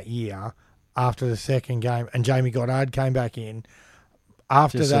side that year after the second game, and Jamie Goddard came back in.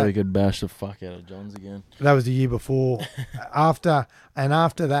 After Just that, so he could bash the fuck out of Johns again. that was the year before. after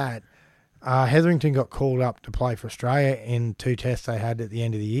that, Hetherington got called up to play for Australia in 2 tests they had at the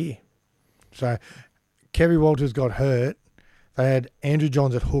end of the year. So Kevy Walters got hurt. They had Andrew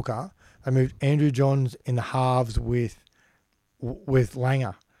Johns at hooker. They moved Andrew Johns in the halves with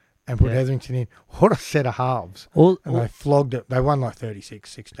Langer and put Hetherington in. What a set of halves. And they flogged it. They won like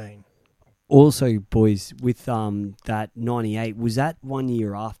 36-16. Also, boys, with that 98, was that 1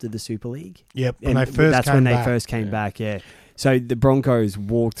 year after the Super League? Yep. And That's when they first came back, yeah. So the Broncos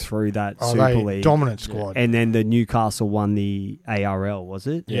walked through that Super League. Dominant squad. And then the Newcastle won the ARL, was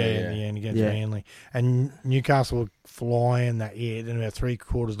it? Yeah, in the end against Manly. And Newcastle were flying that year. Then about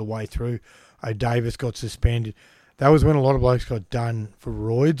 3/4 of the way through, Davis got suspended. That was when a lot of blokes got done for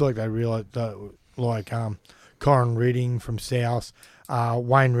roids. Like they realised, Corin Redding from South,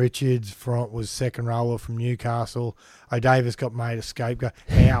 Wayne Richards was second rower from Newcastle. Davis got made a scapegoat.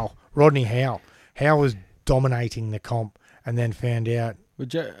 Rodney Howe. Howe was dominating the comp and then found out. Well,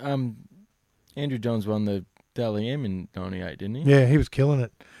 Andrew Johns won the Dally M in 98, didn't he? Yeah, he was killing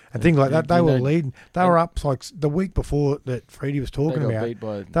it. And things like that. They were They- leading. They were up like the week before that Freddie was They talking got about. beat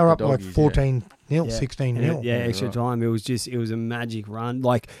by They were the up like Doggies, 14-0, Yeah. 16-0. Yeah, extra time. It was a magic run.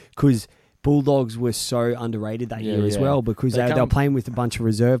 Like, because Bulldogs were so underrated that year as well, because they were playing with a bunch of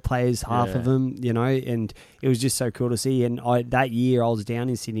reserve players, half of them, and it was just so cool to see. And that year I was down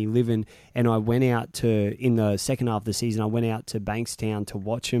in Sydney living, and I went out in the second half of the season, I went out to Bankstown to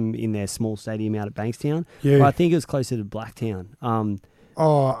watch them in their small stadium out at Bankstown. Yeah. Well, I think it was closer to Blacktown.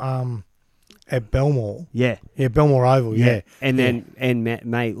 At Belmore. Yeah. Yeah, Belmore Oval, yeah. And then,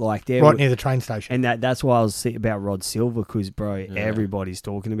 mate, like there, Right near the train station. and that's why I was sick about Rod Silver, because bro, everybody's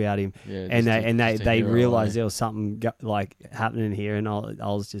talking about him, Yeah, and just a they hero, realized eh? there was something like happening here, and I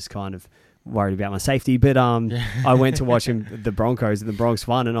was just kind of worried about my safety. But I went to watch the Broncos, and the Bronx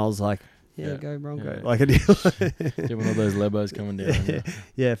won, and I was like, go Broncos, Yeah. like a deal. Giving all those Lebos coming down.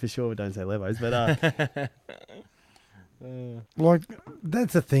 Yeah, for sure. Don't say Lebos, but Like,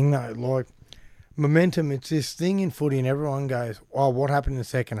 that's the thing, though. Like, momentum, it's this thing in footy, and everyone goes, oh, what happened in the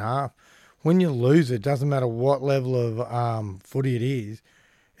second half? When you lose, it doesn't matter what level of footy it is.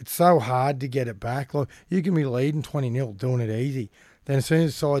 It's so hard to get it back. Like, you can be leading 20-0, doing it easy. Then as soon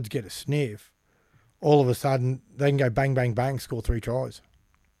as sides get a sniff, all of a sudden, they can go bang, bang, bang, score 3 tries.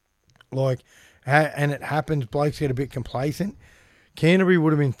 Like, and it happens, blokes get a bit complacent. Canterbury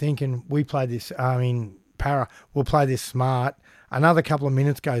would have been thinking, we'll play this smart. Another couple of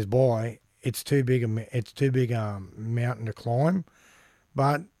minutes goes by, it's too big a mountain to climb.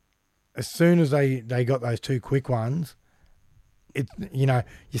 But as soon as they got those 2 quick ones, you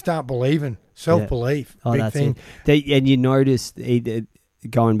start believing. Self-belief, big thing. And you notice,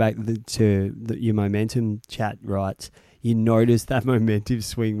 going back to your momentum chat, right? You noticed that momentum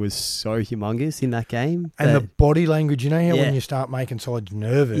swing was so humongous in that game. And the body language, when you start making sides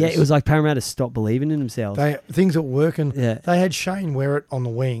nervous. Yeah, it was like Parramatta stopped believing in themselves. Things are working. Yeah. They had Shane Werrett on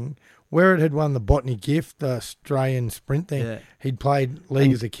the wing. Werrett had won the Botany Gift, the Australian sprint thing. Yeah. He'd played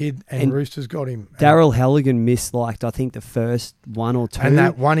league as a kid, and Roosters got him. Daryl Halligan missed, I think, the first 1 or 2. And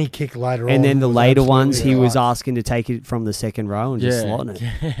that one he kicked later on. And then the was later ones, he absolutely was right. asking to take it from the second row and just slotting it.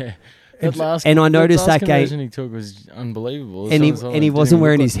 Yeah. And I noticed that game- conversion he took was unbelievable. And he wasn't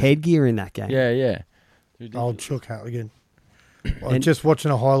wearing his head. headgear in that game. Yeah. Old Shook Halligan. Just watching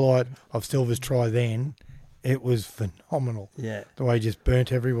a highlight of Silver's try then, it was phenomenal. Yeah. The way he just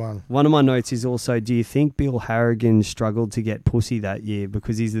burnt everyone. One of my notes is also, do you think Bill Harrigan struggled to get pussy that year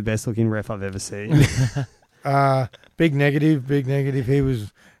because he's the best looking ref I've ever seen? Big negative.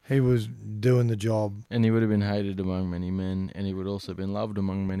 He was doing the job. And he would have been hated among many men, and he would also have been loved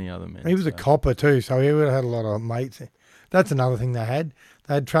among many other men. He was a copper too, so he would have had a lot of mates. That's another thing they had.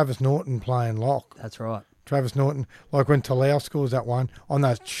 They had Travis Norton playing lock. That's right. Travis Norton, like when Talau scores that one on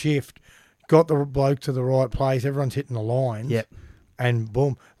that shift, got the bloke to the right place. Everyone's hitting the lines. Yep. And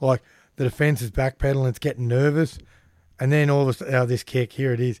boom, like the defence is backpedaling. It's getting nervous. And then all of a sudden, this kick,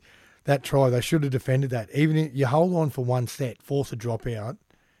 here it is. That try, they should have defended that. Even if you hold on for one set, force a drop out,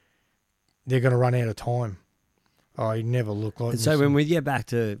 they're going to run out of time. Oh, he never looked like So when we get back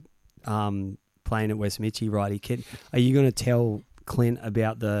to playing at West Mitchie, righty, are you going to tell Clint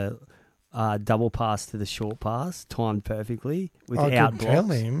about the double pass to the short pass, timed perfectly without I could blocks? tell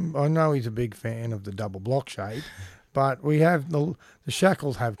him. I know he's a big fan of the double block shape, but we have the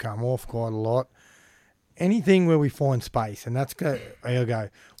shackles have come off quite a lot. Anything where we find space, and that's go. I'll go.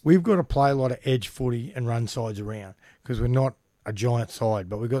 We've got to play a lot of edge footy and run sides around because we're not a giant side,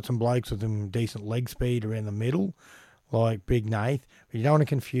 but we've got some blokes with some decent leg speed around the middle, like Big Nath. But you don't want to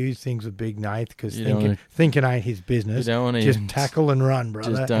confuse things with Big Nath because thinking ain't his business. You don't want to just tackle and run,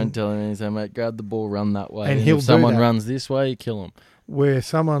 brother. Just don't tell him anything, mate. Grab the ball, run that way. And And he'll if someone do that. runs this way, you kill him. Where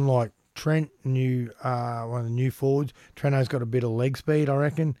someone like Trent, one of the new forwards, Trento's got a bit of leg speed, I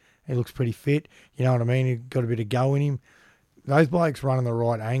reckon. He looks pretty fit. You know what I mean? He's got a bit of go in him. Those blokes running the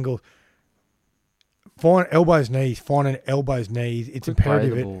right angle. Finding elbows, knees. It's Quick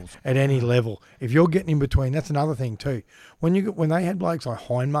imperative play the balls. at any level. If you're getting in between, that's another thing too. When they had blokes like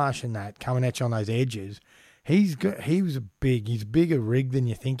Hindmarsh and that coming at you on those edges, he's a bigger rig than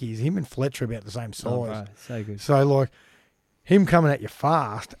you think he is. Him and Fletcher are about the same size. Oh, bro, so good. So, like, him coming at you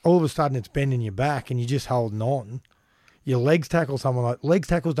fast, all of a sudden it's bending your back and you're just holding on. Your legs tackle someone like... Legs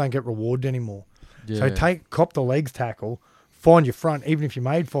tackles don't get rewarded anymore. Yeah. So cop the legs tackle, find your front, even if you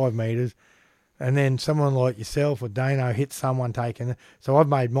made 5 metres, and then someone like yourself or Dano hits someone taking... So I've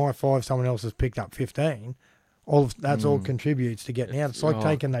made my 5, someone else has picked up 15. That's all contributes to getting out. It's like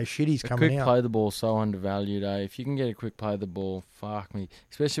taking those shitties A coming quick out. play the ball so undervalued, eh? If you can get a quick play the ball, fuck me.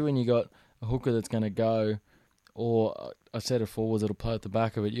 Especially when you got a hooker that's going to go, or I said a forwards that'll play at the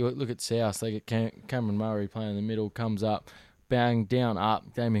back of it. You look at South, they get Cameron Murray playing in the middle, comes up, bang, down,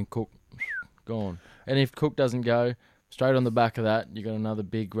 up, Damien Cook, gone. And if Cook doesn't go, straight on the back of that, you got another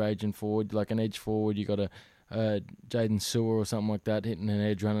big raging forward, like an edge forward. You got a Jaden Sewer or something like that hitting an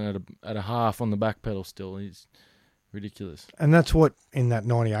edge, running at a half on the back pedal still. He's ridiculous. And that's what, in that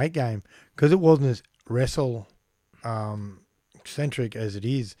 98 game, because it wasn't as centric as it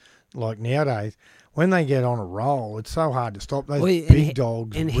is like nowadays, when they get on a roll, it's so hard to stop. Those big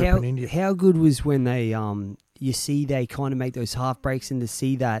dogs and ripping into you. how good was when they you see they kind of make those half breaks, and to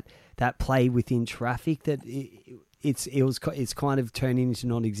see that play within traffic, that it's kind of turning into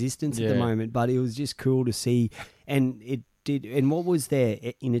non-existence at the moment, but it was just cool to see. And it did. And what was their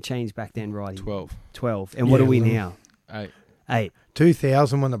interchange back then, right? 12. And what are we now? 8.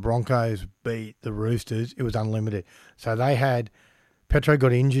 2000, when the Broncos beat the Roosters, it was unlimited. So they had... Petro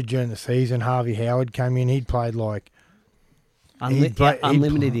got injured during the season. Harvey Howard came in. He'd played like...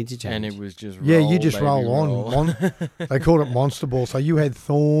 unlimited interchange. And it was just Yeah, roll, you just baby, roll on. They called it Monster Ball. So you had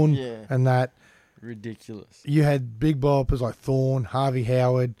Thorne and that. Ridiculous. You had big boppers like Thorne, Harvey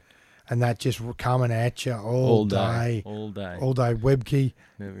Howard, and that just coming at you all day. All day. Webkey.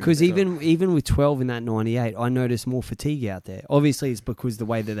 Because even with 12 in that 98, I noticed more fatigue out there. Obviously, it's because the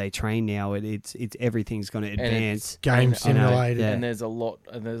way that they train now, it's everything's going to advance. Game simulated. Yeah. And there's a lot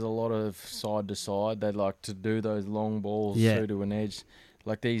of side to side. They like to do those long balls through to an edge.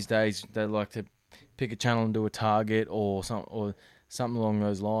 Like these days, they like to pick a channel and do a target or something along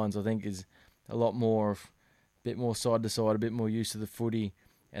those lines. I think is a lot more, a bit more side to side, a bit more used to the footy.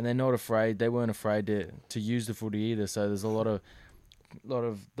 And they're not afraid. They weren't afraid to use the footy either. So there's a lot of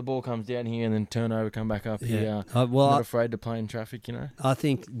the ball comes down here and then turnover, come back up here. Not afraid to play in traffic, you know. I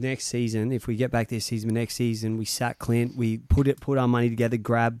think next season, if we get back this season, next season we sack Clint, we put our money together,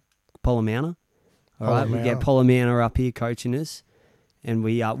 grab Polamauna. All right, we get Polamauna up here coaching us, and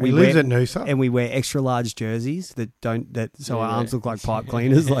we lives at Noosa, and we wear extra large jerseys so our arms look like pipe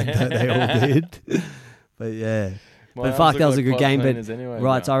cleaners, like they all did. But yeah. But fuck, that was a good game. But anyway,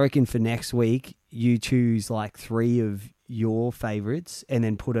 right, so I reckon for next week you choose like 3 of your favourites and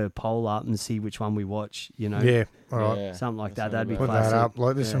then put a poll up and see which one we watch. You know, all right, something like that. That'd be put classic. that up.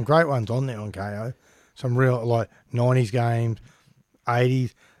 Like, there's some great ones on there on KO. Some real like 90s games,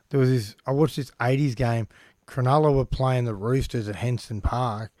 80s. There was this. I watched this 80s game. Cronulla were playing the Roosters at Henston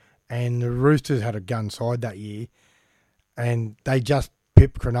Park, and the Roosters had a gun side that year, and they just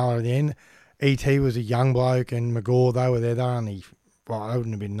pipped Cronulla at the end. E.T. was a young bloke, and McGaw, they were there. They only, they wouldn't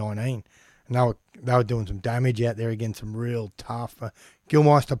have been 19. And they were doing some damage out there against some real tough.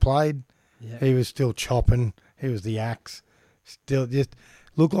 Gilmeister played. Yeah. He was still chopping. He was the axe. Still just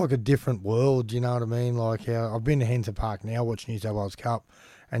look like a different world. You know what I mean? Like how I've been to Henson Park now, watching New South Wales Cup,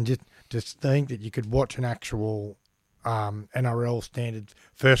 and just think that you could watch an actual NRL standard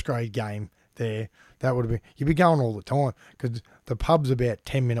first grade game there. That would have been, you'd be going all the time because the pub's about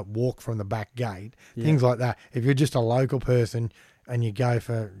 10-minute walk from the back gate, things like that. If you're just a local person and you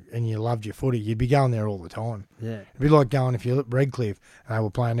you loved your footy, you'd be going there all the time. Yeah. It'd be like going if you're at Redcliffe and they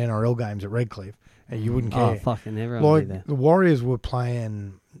were playing NRL games at Redcliffe and you wouldn't care. Oh, fucking everyone would be there. Like the Warriors were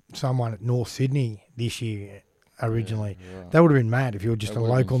playing someone at North Sydney this year originally. Yeah. That would have been mad if you were just That a would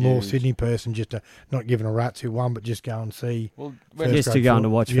have been local North huge. Sydney person, just not giving a rat's who won, but just go and see. Well, First Just to grade go on to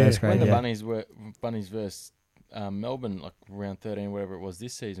football. watch Yeah. first when grade, the yeah. Bunnies versus Melbourne, like round 13, whatever it was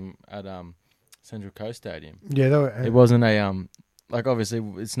this season at Central Coast Stadium. Yeah, they were, It wasn't a like obviously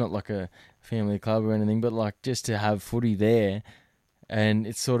it's not like a family club or anything, but like just to have footy there, and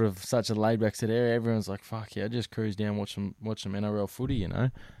it's sort of such a laid back set area. Everyone's like, "Fuck yeah, just cruise down, watch some NRL footy," you know.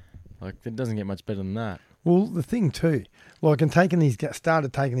 Like it doesn't get much better than that. Well, the thing too, like, and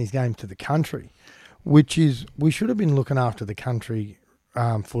started taking these games to the country, which is we should have been looking after the country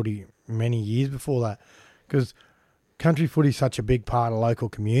footy many years before that, because country footy is such a big part of local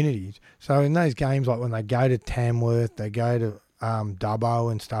communities. So in those games, like when they go to Tamworth, they go to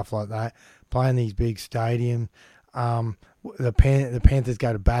Dubbo and stuff like that, playing these big stadiums. The Panthers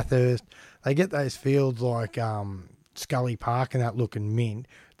go to Bathurst. They get those fields like Scully Park and that looking mint.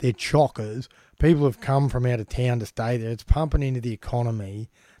 They're chockers. People have come from out of town to stay there. It's pumping into the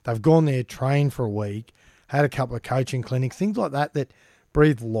economy. They've gone there, trained for a week, had a couple of coaching clinics, things like that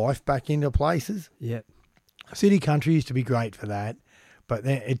breathe life back into places. Yep. City country used to be great for that, but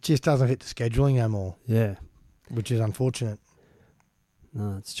it just doesn't fit the scheduling no more, Yeah. which is unfortunate.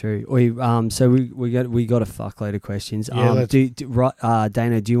 No, that's true. We got a fuckload of questions. Yeah,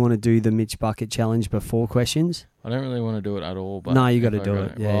 Dana, do you want to do the Mitch Bucket challenge before questions? I don't really want to do it at all. But No, you got to if I do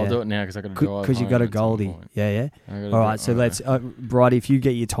got it. Yeah, well, I'll yeah. do it now because I got to drive. Because you got a home at some Goldie. point. Yeah. I gotta All do right, it. so Alright. let's, Bright, if you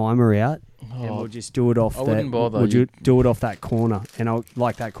get your timer out, and Oh, we'll just do it off I wouldn't bother. We'll do it off that corner, and I'll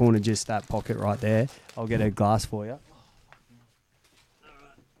like that corner, just that pocket right there. I'll get a glass for you.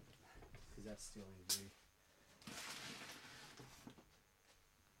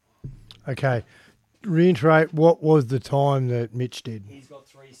 Okay, reiterate, what was the time that Mitch did? He's got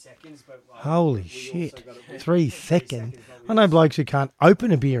 3 seconds, but Holy shit, 3 seconds. I know blokes who can't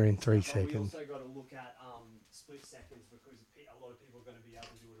open a beer in 3 seconds. also got to look at split seconds because a lot of people are going to be able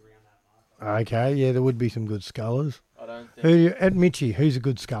to do it around that mark. Okay, yeah, there would be some good scullers. I don't think. At Mitchie, who's a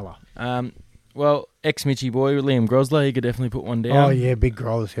good sculler? Well, ex-Mitchy boy, Liam Grosler, he could definitely put one down. Oh, yeah, big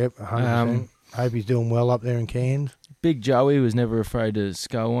Gross, yep, 100%. Hope he's doing well up there in Cairns. Big Joey was never afraid to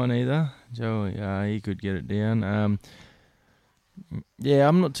scull one either. Joey, he could get it down. Yeah,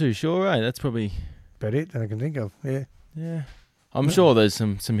 I'm not too sure, eh? That's probably... About it that I can think of, yeah. Yeah. I'm sure there's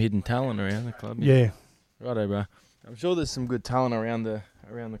some hidden talent around the club. Yeah. Righto, bro. I'm sure there's some good talent around the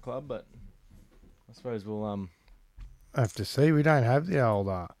club, but I suppose we'll... Have to see. We don't have the old,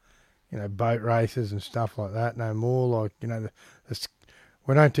 boat races and stuff like that no more. Like,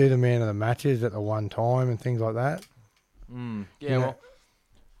 we don't do the man of the matches at the one time and things like that. Yeah, well,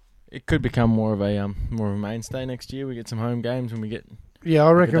 it could become more of a mainstay next year. We get some home games when we get... Yeah,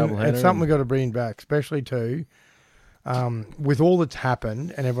 I reckon doubleheader it's something we've got to bring back, especially too, with all that's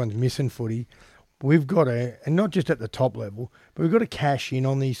happened and everyone's missing footy, we've got to, and not just at the top level, but we've got to cash in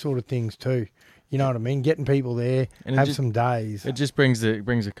on these sort of things too. You know what I mean? Getting people there, And have some days. It just brings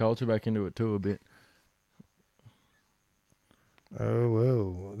the culture back into it too a bit. Oh,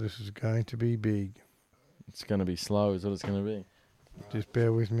 well, this is going to be big. It's going to be slow is what it's going to be. Just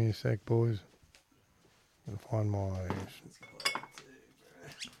bear with me a sec, boys. I'll find my...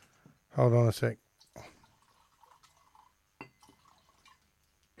 Hold on a sec.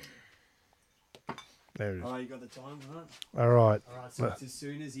 There it is. Oh, you got the time, right? All right. All right, so it's as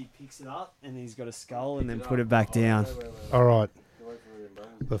soon as he picks it up and he's got a skull and then put it back down. All right.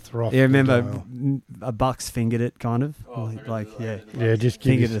 The throff. Yeah, remember, the dial. a Bucks fingered it, kind of. Oh, Yeah, just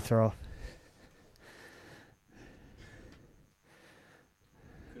give Fingered us- the throw.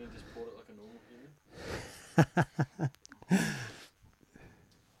 Could have just poured it like a normal human.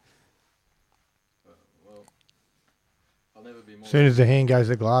 Well, I'll never be more... As soon as the hand goes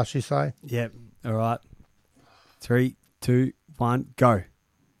to glass, you say? Yep. All right. 3, 2, 1, go.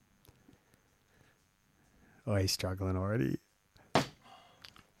 Oh, he's struggling already.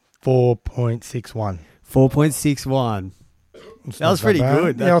 4.61. 4.61. That was pretty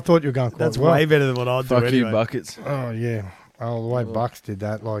good. Yeah, I thought you were going quite That's well. way better than what I'd do Fuck anyway. you, buckets. Oh, yeah. Oh, the way Bucks did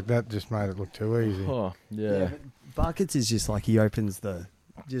that, that just made it look too easy. Oh, Yeah, yeah. but Buckets is just like he opens the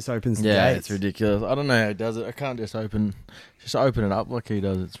just opens the Yeah, gates. it's ridiculous. I don't know how he does it. I can't just open it up like he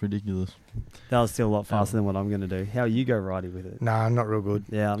does. It's ridiculous. That was still a lot faster than what I'm going to do. How you go, Righty, with it? Nah, not real good.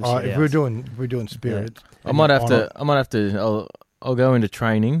 Yeah, I'm If we're doing spirits, I might have to. I'll go into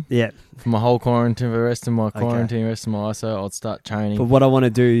training Yeah, for my whole quarantine, for the rest of my quarantine, rest of my ISO. I'll start training. but what I want to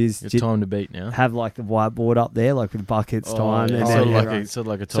do is It's time to beat now. have like the whiteboard up there, like with buckets, time, yeah, and sort, then of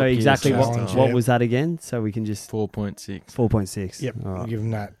like a top so exactly gear challenge, stuff. what yeah. was that again? So we can just 4.6. 4.6. Yep, All right. give them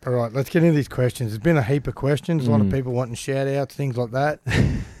that. All right, let's get into these questions. There's been a heap of questions. A lot of people wanting shout outs, things like that.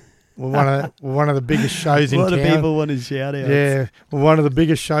 we're one of the biggest shows in A lot town. of people want to shout out. Yeah, we're one of the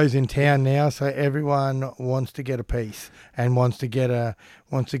biggest shows in town now, so everyone wants to get a piece and wants to get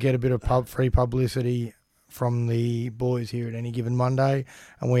a bit of free publicity from the boys here at Any Given Monday,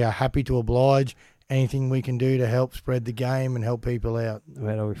 and we are happy to oblige. Anything we can do to help spread the game and help people out.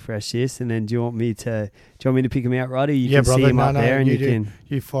 Wait, I'll refresh this, and then do you want me to pick them out, Righty? You Yeah, can see brother, them no, up no, there, and you you do. can.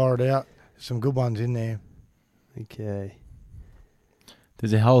 You fire it out. Some good ones in there. Okay.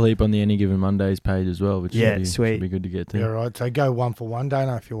 There's a whole heap on the Any Given Mondays page as well, which Yeah, should sweet. be good to get to. Yeah, right. So go 1 for 1,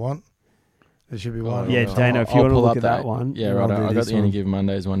 Dana, if you want. There should be one. Yeah, I'll- Dana, if you I'll want to pull look up at that one. Yeah, and right. I'll do I got this the Any one. Given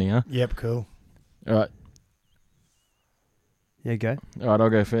Mondays one here. Yep, cool. All right. Yeah, go. All right, I'll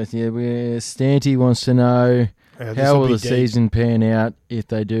go first. Yeah, Stanty wants to know This'll how will be the deep. season pan out if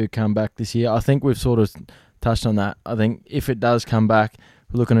they do come back this year. I think we've sort of touched on that. I think if it does come back,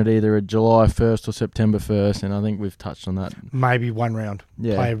 we're looking at either a July 1st or September 1st, and I think we've touched on that. Maybe one round.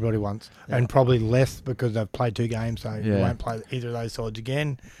 Yeah. Play everybody once. Yeah. And probably less because they've played 2 games, so you Yeah. won't play either of those sides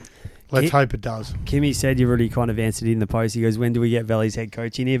again. Let's Ki- hope it does. Kimmy said you already kind of answered in the post. He goes, when do we get Valley's head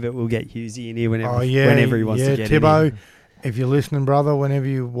coach in here? But we'll get Hughesy in here whenever, whenever he wants to get Tibbo, in here. if you're listening, brother, whenever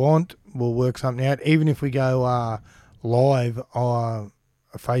you want, we'll work something out. Even if we go live,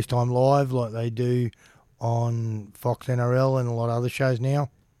 FaceTime live like they do on Fox NRL and a lot of other shows now.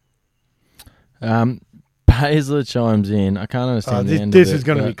 Paisley chimes in. I can't understand the end This of it. is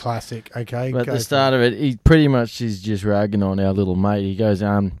going to but- be classic, okay? But at Go the for start of it, he pretty much is just ragging on our little mate. He goes,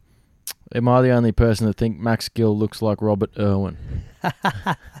 am I the only person that think Max Gill looks like Robert Irwin?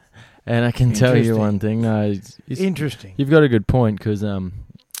 And I can tell you Interesting. one thing. No, Interesting. you've got a good point because All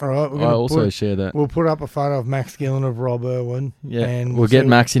right, we're I going also to share that. we'll put up a photo of Max Gill and of Rob Irwin. Yeah, and we'll get see-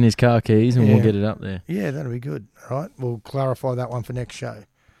 Max in his car keys and Yeah. we'll get it up there. Yeah, that'll be good. All right, we'll clarify that one for next show.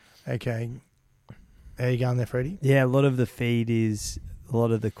 Okay. How you going there, Freddie? Yeah, a lot of the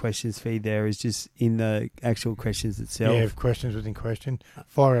questions feed there is just in the actual questions itself. Yeah, questions within question.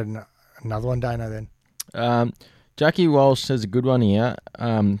 Fire out another one, Dano, then. Jackie Walsh says a good one here.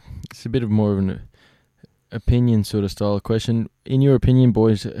 It's a bit of more of an opinion sort of style of question. In your opinion,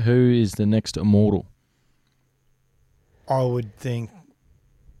 boys, who is the next immortal?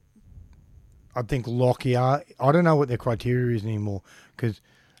 I think Lockyer. I don't know what their criteria is anymore because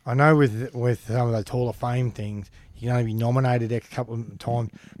I know with some of those Hall of Fame things, you can only be nominated a couple of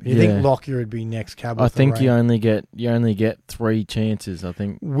times. You think Yeah. Lockyer would be next cab? I off the think rank? you only get 3 chances. I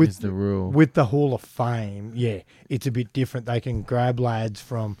think is the rule. With the Hall of Fame, yeah, it's a bit different. They can grab lads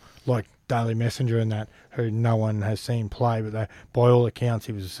from like Daily Messenger and that who no one has seen play, but by all accounts,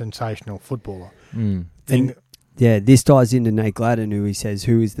 he was a sensational footballer. Mm. Thing- Yeah, this ties into Nate Gladden, who he says,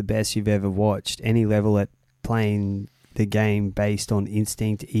 who is the best you've ever watched? Any level at playing the game based on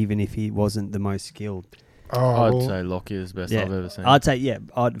instinct, even if he wasn't the most skilled. I'd say Lockie is the best Yeah. I've ever seen. I'd say, yeah.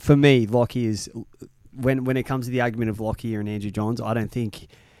 For me, Lockie is when it comes to the argument of Lockyer and Andrew Johns. I don't think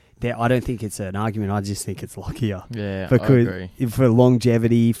it's an argument. I just think it's Lockyer. Yeah, I Because agree. for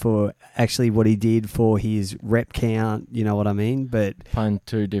longevity, for actually what he did, for his rep count, you know what I mean? But Playing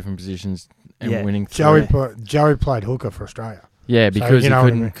 2 different positions and Yeah. winning 3. Joey played hooker for Australia. Yeah, because you know he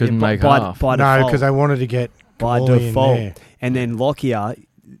what I mean? couldn't Yeah, make by half. no, No, default. because they wanted to get By Cawley in default. there. And then Lockyer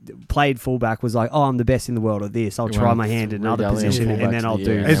played fullback, was like, oh, I'm the best in the world at this. I'll He try won my hand at 3 another Dalian position, and fullbacks then I'll of the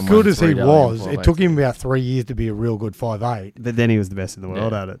do year. that. As and good won as he 3 Dalian was, it fullbacks. took him about 3 years to be a real good 5'8". But then he was the best in the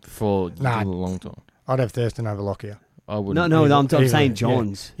world Yeah. at it. For Nah. a long time. I'd have Thurston over Lockyer. I wouldn't. No, either- I'm either, saying yeah.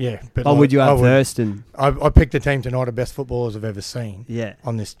 Johns. Yeah, but Oh, would you have I Thurston? I picked the team tonight of best footballers I've ever seen Yeah.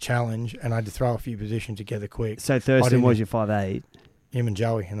 on this challenge, and I had to throw a few positions together quick. So I Thurston didn't- was your 5'8", Him and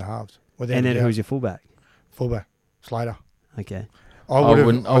Joey in the halves. and then who was your fullback? fullback? Slater. Okay. I would've-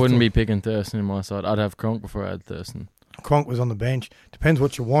 wouldn't thought be picking Thurston in my side. I'd have Cronk before I had Thurston. Cronk was on the bench. Depends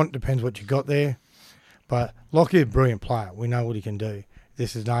what you want. Depends what you got there. But Lockyer, brilliant player. We know what he can do.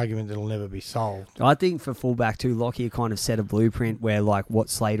 This is an argument that'll never be solved. I think for fullback too, Lockyer kind of set a blueprint where like what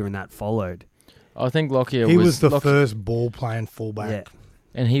Slater and that followed. I think Lockyer He was the Lockyer- first ball-playing fullback. Yeah.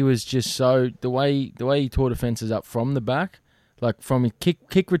 and he was just so the way he tore defenses up from the back, like from his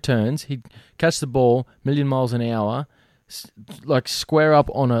kick returns, he'd catch the ball 1,000,000 miles an hour, like square up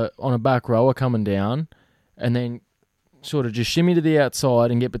on a back rower coming down, and then sort of just shimmy to the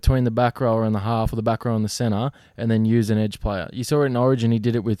outside and get between the back rower and the half, or the back rower and the centre, and then use an edge player. You saw it in Origin. He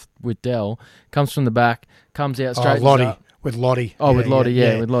did it with Dell. Comes from the back, comes out straight. Lottie. With Lottie. Oh, with Lottie,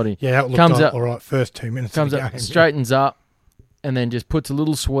 with Lottie. Yeah, that looked comes up, all right first 2 minutes comes of the up, game. straightens up, and then just puts a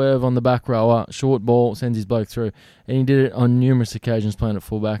little swerve on the back rower, short ball, sends his bloke through. And he did it on numerous occasions playing at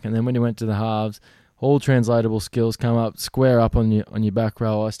fullback. And then when he went to the halves, all translatable skills come up, square up on your back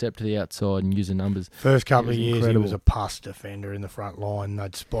rower, step to the outside and use the numbers. First couple of years, incredible. he was a pass defender in the front line.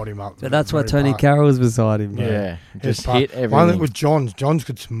 They'd spot him up. But that's why Tony Carroll was beside him. Yeah, just pass. hit everything. One that was Johns. Johns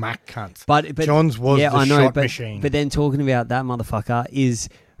could smack cunts. But Johns was the shot machine. But then talking about that motherfucker is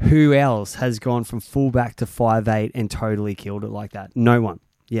who else has gone from fullback to 5'8" and totally killed it like that? No one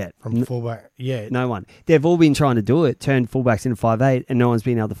yet. From fullback, yeah. No one. They've all been trying to do it, turn fullbacks into 5'8", and no one's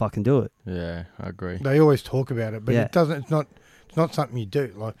been able to fucking do it. Yeah, I agree. They always talk about it, but Yeah. it doesn't. It's not something you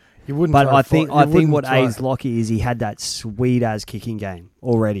do. Like you wouldn't. But throw I think what throw- aids Lockie is he had that sweet ass kicking game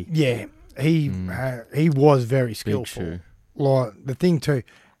already. Yeah, he was very Big skillful. shoe. Like the thing too,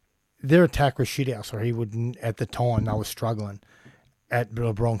 their attack was shit out. So he would at the time they were struggling at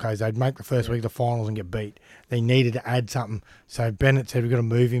the Broncos. They'd make the first week of the finals and get beat. They needed to add something. So Bennett said, we've got to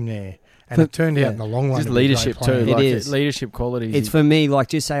move him there. And it turned out in the long run. Just to be a great leadership player. too. It Like is. leadership qualities. It's for me, like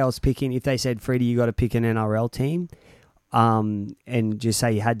just say I was picking, if they said, Freddie, you got to pick an NRL team, and just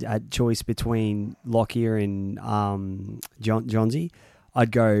say you had a choice between Lockyer and Johnsy,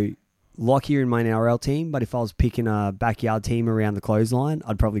 I'd go Lockyer in my NRL team, but if I was picking a backyard team around the clothesline,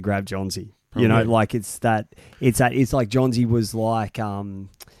 I'd probably grab Johnsy. You know, like it's like Johnsy was like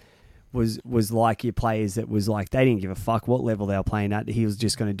was like your players that was like they didn't give a fuck what level they were playing at. He was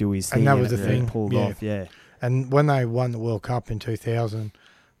just going to do his thing. And that was the it thing. pulled Yeah. off. Yeah. And when they won the World Cup in 2000,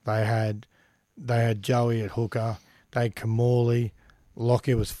 they had Joey at hooker, they had Kamali,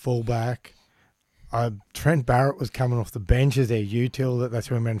 Lockyer was fullback. Trent Barrett was coming off the bench as their util that they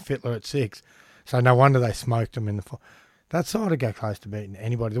threw him in Fittler at 6. So no wonder they smoked him in the. That side would go close to beating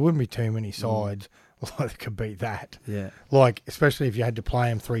anybody. There wouldn't be too many sides that could beat that. Yeah. Like especially if you had to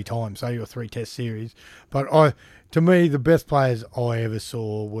play him 3 times, say your 3-test series. But to me, the best players I ever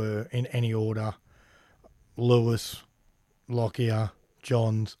saw were in any order: Lewis, Lockyer,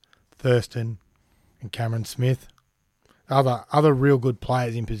 Johns, Thurston, and Cameron Smith. Other real good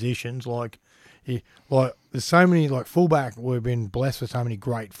players in positions like there's so many like fullback. We've been blessed with so many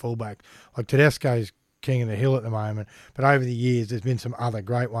great fullbacks. Like Tedesco's king of the hill at the moment, but over the years there's been some other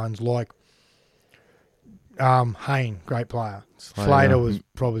great ones like Hayne, great player. Slater was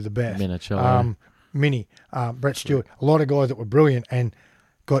probably the best. Mini, Brett Stewart, a lot of guys that were brilliant and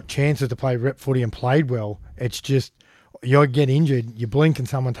got chances to play rep footy and played well. It's just you get injured, you blink and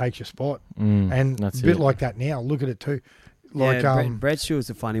someone takes your spot, and a bit like that now. Look at it too. Like Brett Stewart's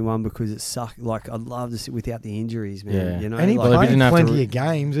a funny one because it sucked. Like I'd love to sit without the injuries, man. Yeah. You know, and he like, played plenty of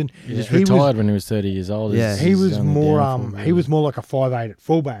games, and he just retired when he was 30 years old. Yeah. he was more like a 5'8" at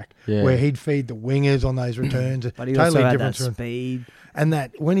fullback, Yeah. where he'd feed the wingers on those returns. but he totally also had different that speed. and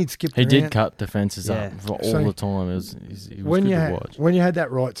that when he'd skip, He around, did cut defences up for all So the time. He was when good you to had, watch. when you had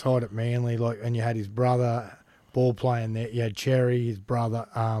that right side at Manly, and you had his brother ball playing there. You had Cherry, his brother,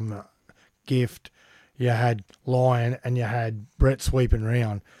 Gift. You had Lyon, and you had Brett sweeping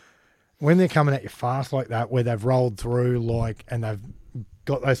round. When they're coming at you fast like that, where they've rolled through, and they've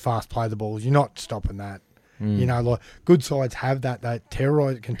got those fast play the balls, you're not stopping that. You know, like good sides have that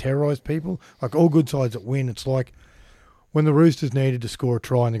can terrorise people. Like all good sides that win, it's like when the Roosters needed to score a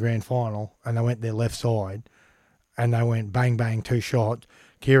try in the grand final, and they went their left side, and they went bang bang 2 shots.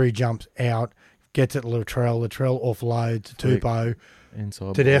 Keary jumps out, gets it to Latrell offloads to Tupou,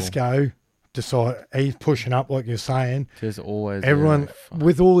 Inside Tedesco. Decide he's pushing up, like you're saying. Just always Everyone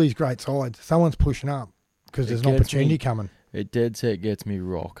with all these great sides, someone's pushing up because there's an opportunity coming. It dead set gets me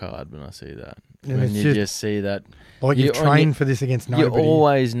rock hard when I see that. And when it's you just see that, like you've trained for this against nobody. You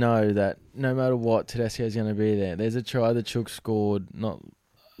always know that no matter what, Tedesco's going to be there. There's a try that Chook scored.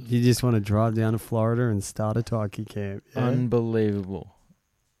 You just want to drive down to Florida and start a Taiki camp. Yeah? Unbelievable.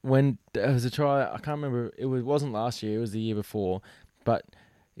 When there was a try, I can't remember. It wasn't last year. It was the year before, but.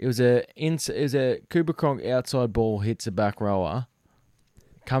 It was a Cooper Cronk outside ball hits a back rower,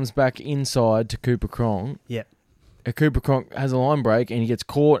 comes back inside to Cooper Cronk. Yep. A Cooper Cronk has a line break and he gets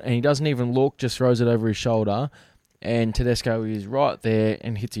caught and he doesn't even look, just throws it over his shoulder. And Tedesco is right there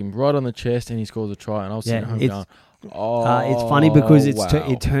and hits him right on the chest and he scores a try. And I was sitting at home going, it's funny because wow.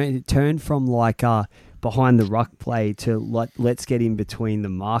 it turned from like behind the ruck play to let's get in between the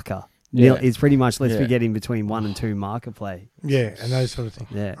marker Yeah. It's pretty much let's be Yeah. getting between 1 and 2 marker play. Yeah, and those sort of things.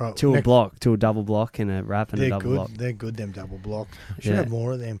 Yeah, Right, to a next- block, to a double block and a wrap and a They're double good. block. They're good, them double blocks. Should Yeah. have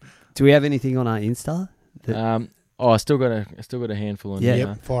more of them. Do we have anything on our Insta? I still got a handful on Yeah. here.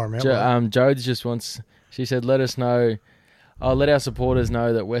 Yep, fire them out. Jodes just wants. She said, "Let us know. Let our supporters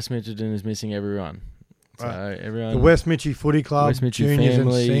know that West Mitchelton is missing everyone. So Right. everyone the West Mitchie Footy Club, West Mitchie juniors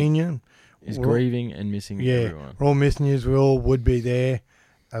family. and senior, is we're all- grieving and missing everyone. we're all missing yous. We all would be there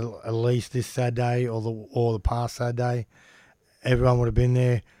at least this Saturday or the past Saturday. Everyone would have been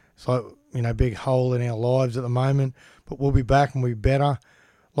there. It's like, big hole in our lives at the moment. But we'll be back and we'll be better.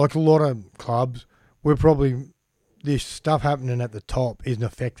 Like a lot of clubs, we're probably... This stuff happening at the top isn't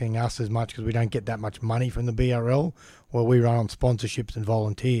affecting us as much because we don't get that much money from the BRL. Well, we run on sponsorships and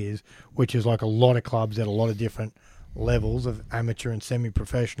volunteers, which is like a lot of clubs at a lot of different levels of amateur and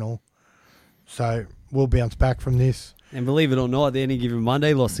semi-professional. So we'll bounce back from this. And believe it or not, the Any Given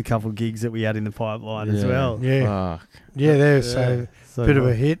Monday lost a couple of gigs that we had in the pipeline as well. Yeah, Fuck. yeah, there's so bit of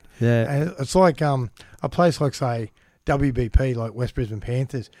a hit. Yeah. And it's like a place like, say, WBP, like West Brisbane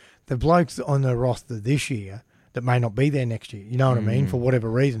Panthers. The blokes on the roster this year that may not be there next year. You know what I mean? For whatever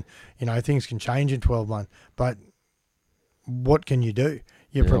reason. Things can change in 12 months. But what can you do?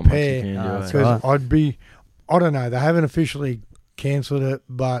 You Not much prepare. you can do, That's eh? right. Because I don't know, they haven't officially cancelled it,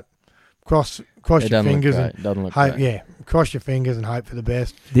 but cross It your doesn't fingers look and great. Doesn't look hope, great. yeah, cross your fingers and hope for the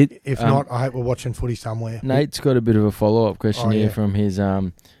best. If Um, not, I hope we're watching footy somewhere. Nate's got a bit of a follow-up question Oh, here yeah. from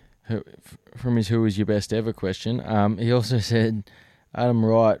his who was your best ever question. He also said, Adam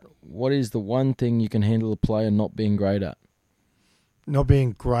Wright, what is the one thing you can handle a player not being great at? Not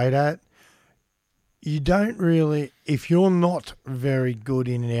being great at. You don't really, if you're not very good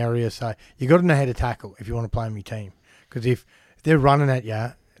in an area, so you got to know how to tackle if you want to play on your team. Because if they're running at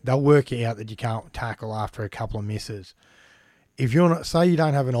you, they'll work it out that you can't tackle after a couple of misses. If you're not, say you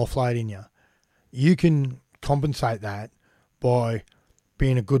don't have an offload in you, you can compensate that by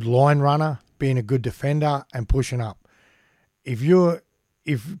being a good line runner, being a good defender, and pushing up.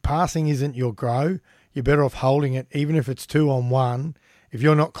 If passing isn't your grow, you're better off holding it, even if it's 2-on-1. If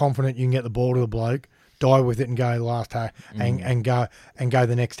you're not confident you can get the ball to the bloke, die with it and go the last and go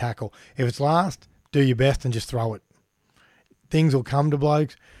the next tackle. If it's last, do your best and just throw it. Things will come to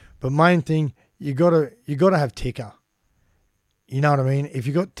blokes, but main thing you gotta have ticker. You know what I mean? If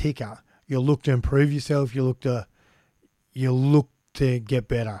you got ticker, you'll look to improve yourself. You look to get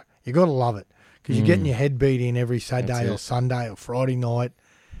better. You got to love it because you're getting your head beat in every Saturday That's or it. Sunday or Friday night.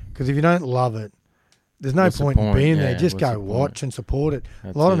 Because if you don't love it, there's no What's the point in point? being there. Yeah, Just what's go the point? watch and support it.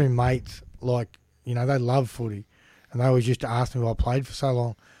 That's A lot of it. my mates, they love footy. And they always used to ask me why I played for so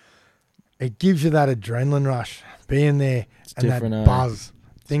long. It gives you that adrenaline rush, being there and that different, buzz,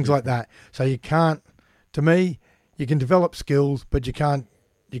 things like that. So you can't, to me, you can develop skills, but you can't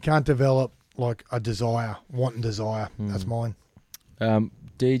develop like a desire, wanting desire. That's mine.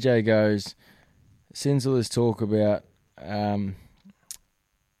 DJ goes, Sinzler's talk about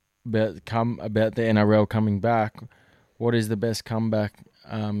the NRL coming back. What is the best comeback?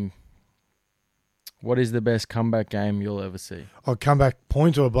 What is the best comeback game you'll ever see? Or comeback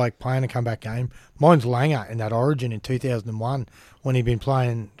points or a bloke playing a comeback game. Mine's Langer in that Origin in 2001 when he'd been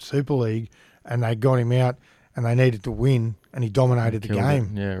playing Super League and they got him out and they needed to win and he dominated the Killed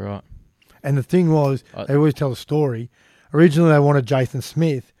game. it. Yeah, right. And the thing was, they always tell the story. Originally, they wanted Jason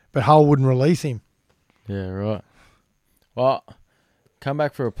Smith, but Hull wouldn't release him. Yeah, right. Well,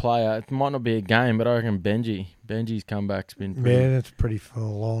 comeback for a player. It might not be a game, but I reckon Benji's comeback's been Yeah, that's pretty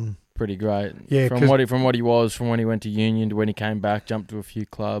full on. pretty great. Yeah, from what he was, from when he went to Union to when he came back, jumped to a few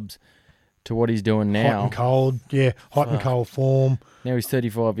clubs, to what he's doing Hot now. and cold. Yeah, hot and Fuck. cold form. Now he's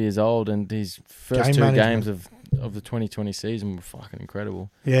 35 years old, and his first Game two management. games of the 2020 season were fucking incredible.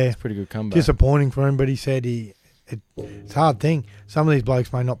 Yeah, It's a pretty good comeback. disappointing for him, but he said it's a hard thing. Some of these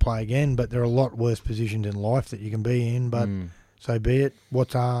blokes may not play again, but there are a lot worse positions in life that you can be in, but so be it.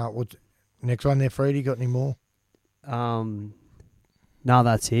 What's next one there, Freddie? Got any more? No,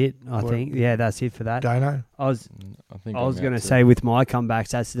 that's it. I What- think. Yeah, that's it for that. Don't know. I was think I was I'm going to out too. say with my comebacks,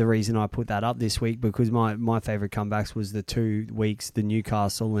 that's the reason I put that up this week because my favourite comebacks was the 2 weeks, the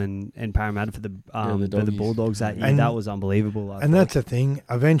Newcastle and Parramatta for the Doggies. Bulldogs that year. And- that was unbelievable. I And thought. that's the thing.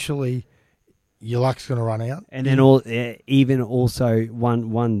 Eventually, your luck's going to run out. And then even also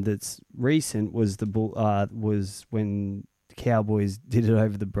one that's recent was was when the Cowboys did it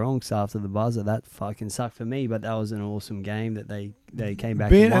over the Bronx after the buzzer. That fucking sucked for me, but that was an awesome game that they came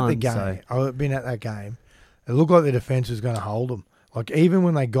back Being and at won. the game, I've been at that game. It looked like the defence was going to hold them. Like even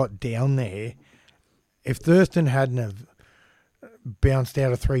when they got down there, if Thurston hadn't have bounced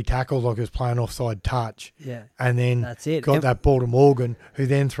out of 3 tackles like he was playing offside touch. Yeah. And then That's it. got that ball to Morgan, who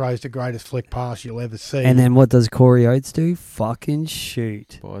then throws the greatest flick pass you'll ever see. And then what does Corey Oates do? Fucking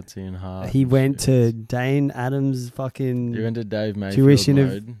shoot. Bites in hard. He and went to shoots. Dane Adams' fucking He went to Dave Mayfield tuition of-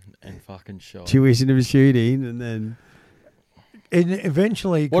 Road and fucking shot. tuition of shooting, and then And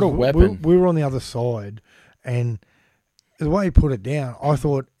eventually, What a 'cause weapon. We were on the other side, and the way he put it down, I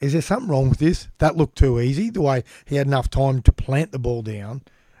thought, is there something wrong with this? That looked too easy, the way he had enough time to plant the ball down,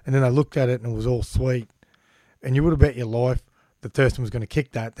 and then I looked at it and it was all sweet. And you would have bet your life that Thurston was going to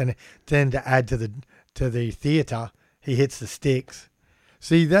kick that. Then to add to the theatre, he hits the sticks.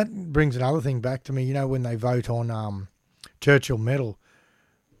 See, that brings another thing back to me. You know, when they vote on Churchill Medal,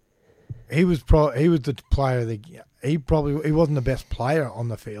 he was the player that he wasn't the best player on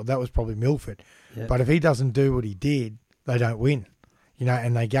the field. That was probably Milford. yeah. But if he doesn't do what he did, they don't win. You know,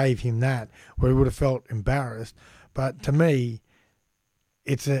 and they gave him that where he would have felt embarrassed. But to me,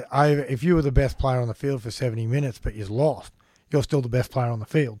 if you were the best player on the field for 70 minutes but you've lost, you're still the best player on the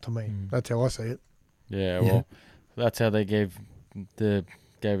field. To me, that's how I see it. Yeah, well, that's how they gave it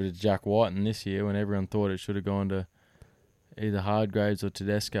to Jack Whiten this year when everyone thought it should have gone to either Hardgraves or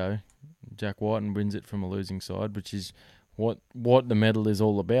Tedesco. Jack Whiten wins it from a losing side, which is what the medal is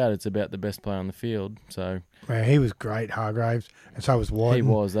all about. It's about the best player on the field. So Man, he was great, Hargraves, and so was Whiten. he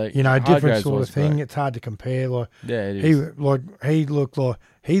was. You know, different Hargraves sort of was thing. great. It's hard to compare. Like Yeah, it he is. he looked like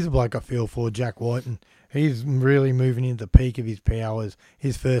he's a bloke I feel for, Jack Whiten. He's really moving into the peak of his powers.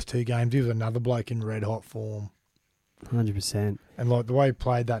 His first 2 games, he was another bloke in red hot form. 100%. And like the way he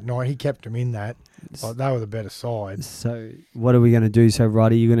played that night, he kept him in that. Like they were the better side. So what are we going to do? So,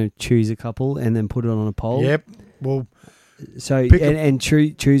 Roddy, you're going to choose a couple and then put it on a poll? Yep. Well, So, Pick and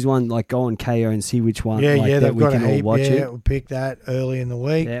choose one, like go on KO and see which one yeah, like, yeah, that they've we got can a all heap. watch Yeah, it. we'll pick that early in the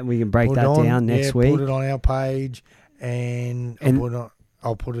week. Yeah, and we can break Put that it on, down next yeah, week. Put it on our page, and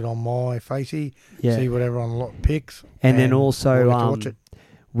I'll put it on my facey. Yeah. See what everyone picks, And then also, we'll get to watch it.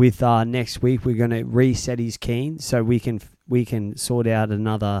 with next week, we're going to reset his keen so we can sort out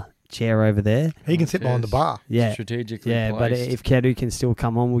another chair over there. He can sit behind the bar. Yeah. Strategically Yeah, but placed. if Kedu can still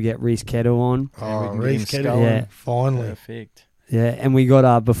come on, we'll get Reese Kedu on. And we Oh, can get Reece him Kettle, sculling. Yeah. finally. Perfect. Yeah, and we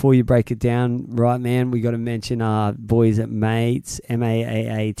got before you break it down, right, man, we got to mention our boys at Mates,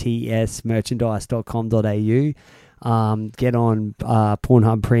 MAAATS, merchandise.com.au. Get on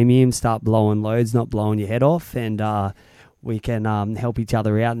Pornhub Premium, start blowing loads, not blowing your head off, and we can help each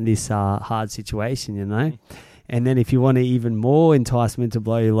other out in this hard situation, you know. And then if you want even more enticement to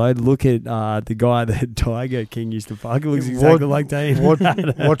blow your load, look at the guy that Tiger King used to fuck. It looks exactly like Dane. Watch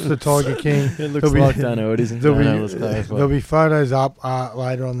the Tiger King. It looks like Dano. It isn't Dano. There'll be photos up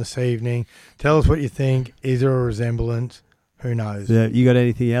later on this evening. Tell us what you think. Is there a resemblance? Who knows? Yeah, you got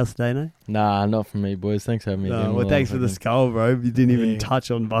anything else, Dano? Nah, not from me, boys. Thanks for having me again. Well, thanks for the skull, bro. You didn't even Yeah. touch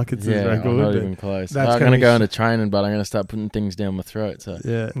on Buckets' Yeah, record. I'm not but- even close. That's I'm gonna going to be go into training, but I'm going to start putting things down my throat. So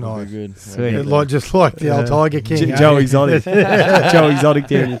Yeah. it'll Nice. be good. Sweet. Yeah. Just like the old Yeah. Tiger King. Joe Exotic. Joe Exotic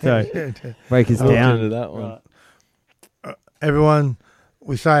down your toe. Break us I'll get down. into that one. Everyone,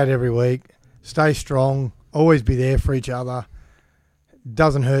 we say it every week. Stay strong. Always be there for each other.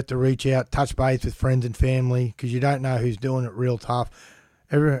 Doesn't hurt to reach out, touch base with friends and family because you don't know who's doing it real tough.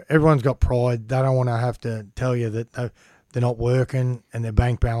 Everyone's got pride. They don't want to have to tell you that they're not working and their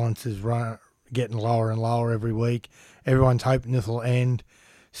bank balance is getting lower and lower every week. Everyone's hoping this will end.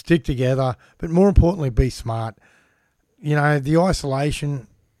 Stick together, but more importantly, be smart. You know, the isolation,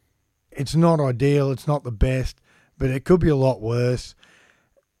 it's not ideal. It's not the best, but it could be a lot worse.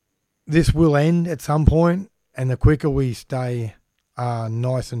 This will end at some point, and the quicker we stay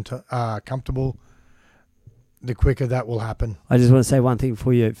nice and comfortable, the quicker that will happen. I just want to say one thing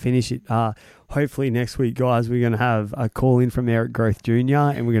before you finish it. Hopefully next week, guys, we're going to have a call in from Eric Groth Jr.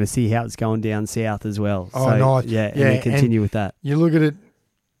 and we're going to see how it's going down south as well. Oh, nice. Yeah, and Yeah, then continue with that. You look at it,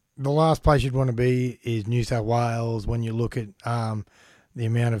 the last place you'd want to be is New South Wales when you look at the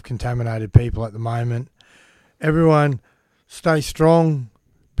amount of contaminated people at the moment. Everyone, stay strong,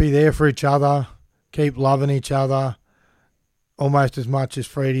 be there for each other, keep loving each other, almost as much as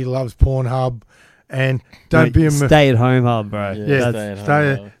Freddie loves Pornhub. And don't be a stay at home hub, bro.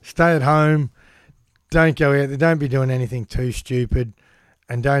 Yeah. stay at home. Don't go out there. Don't be doing anything too stupid,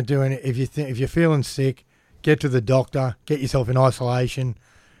 and don't do any. If you're feeling sick, get to the doctor. Get yourself in isolation.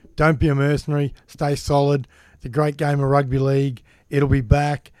 Don't be a mercenary. Stay solid. The great game of rugby league. It'll be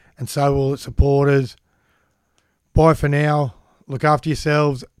back, and so will its supporters. Bye for now. Look after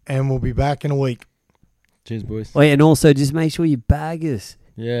yourselves, and we'll be back in a week. Cheers, boys. Oh, yeah, and also just make sure you bag us.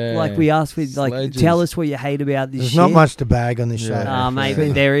 Yeah. Like we asked for, like, Sledges. tell us what you hate about this There's shit. not much to bag on this show. Yeah. Mate,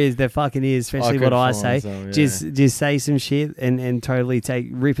 but there is. There fucking is, especially could what I find say. some, yeah. Just say some shit and totally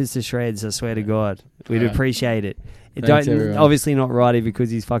rip us to shreds, I swear to God. We'd Alright. appreciate it. Thanks, everyone. Obviously not Righty because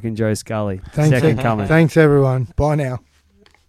he's fucking Joe Scully. Thanks, Second coming. Thanks, everyone. Bye now.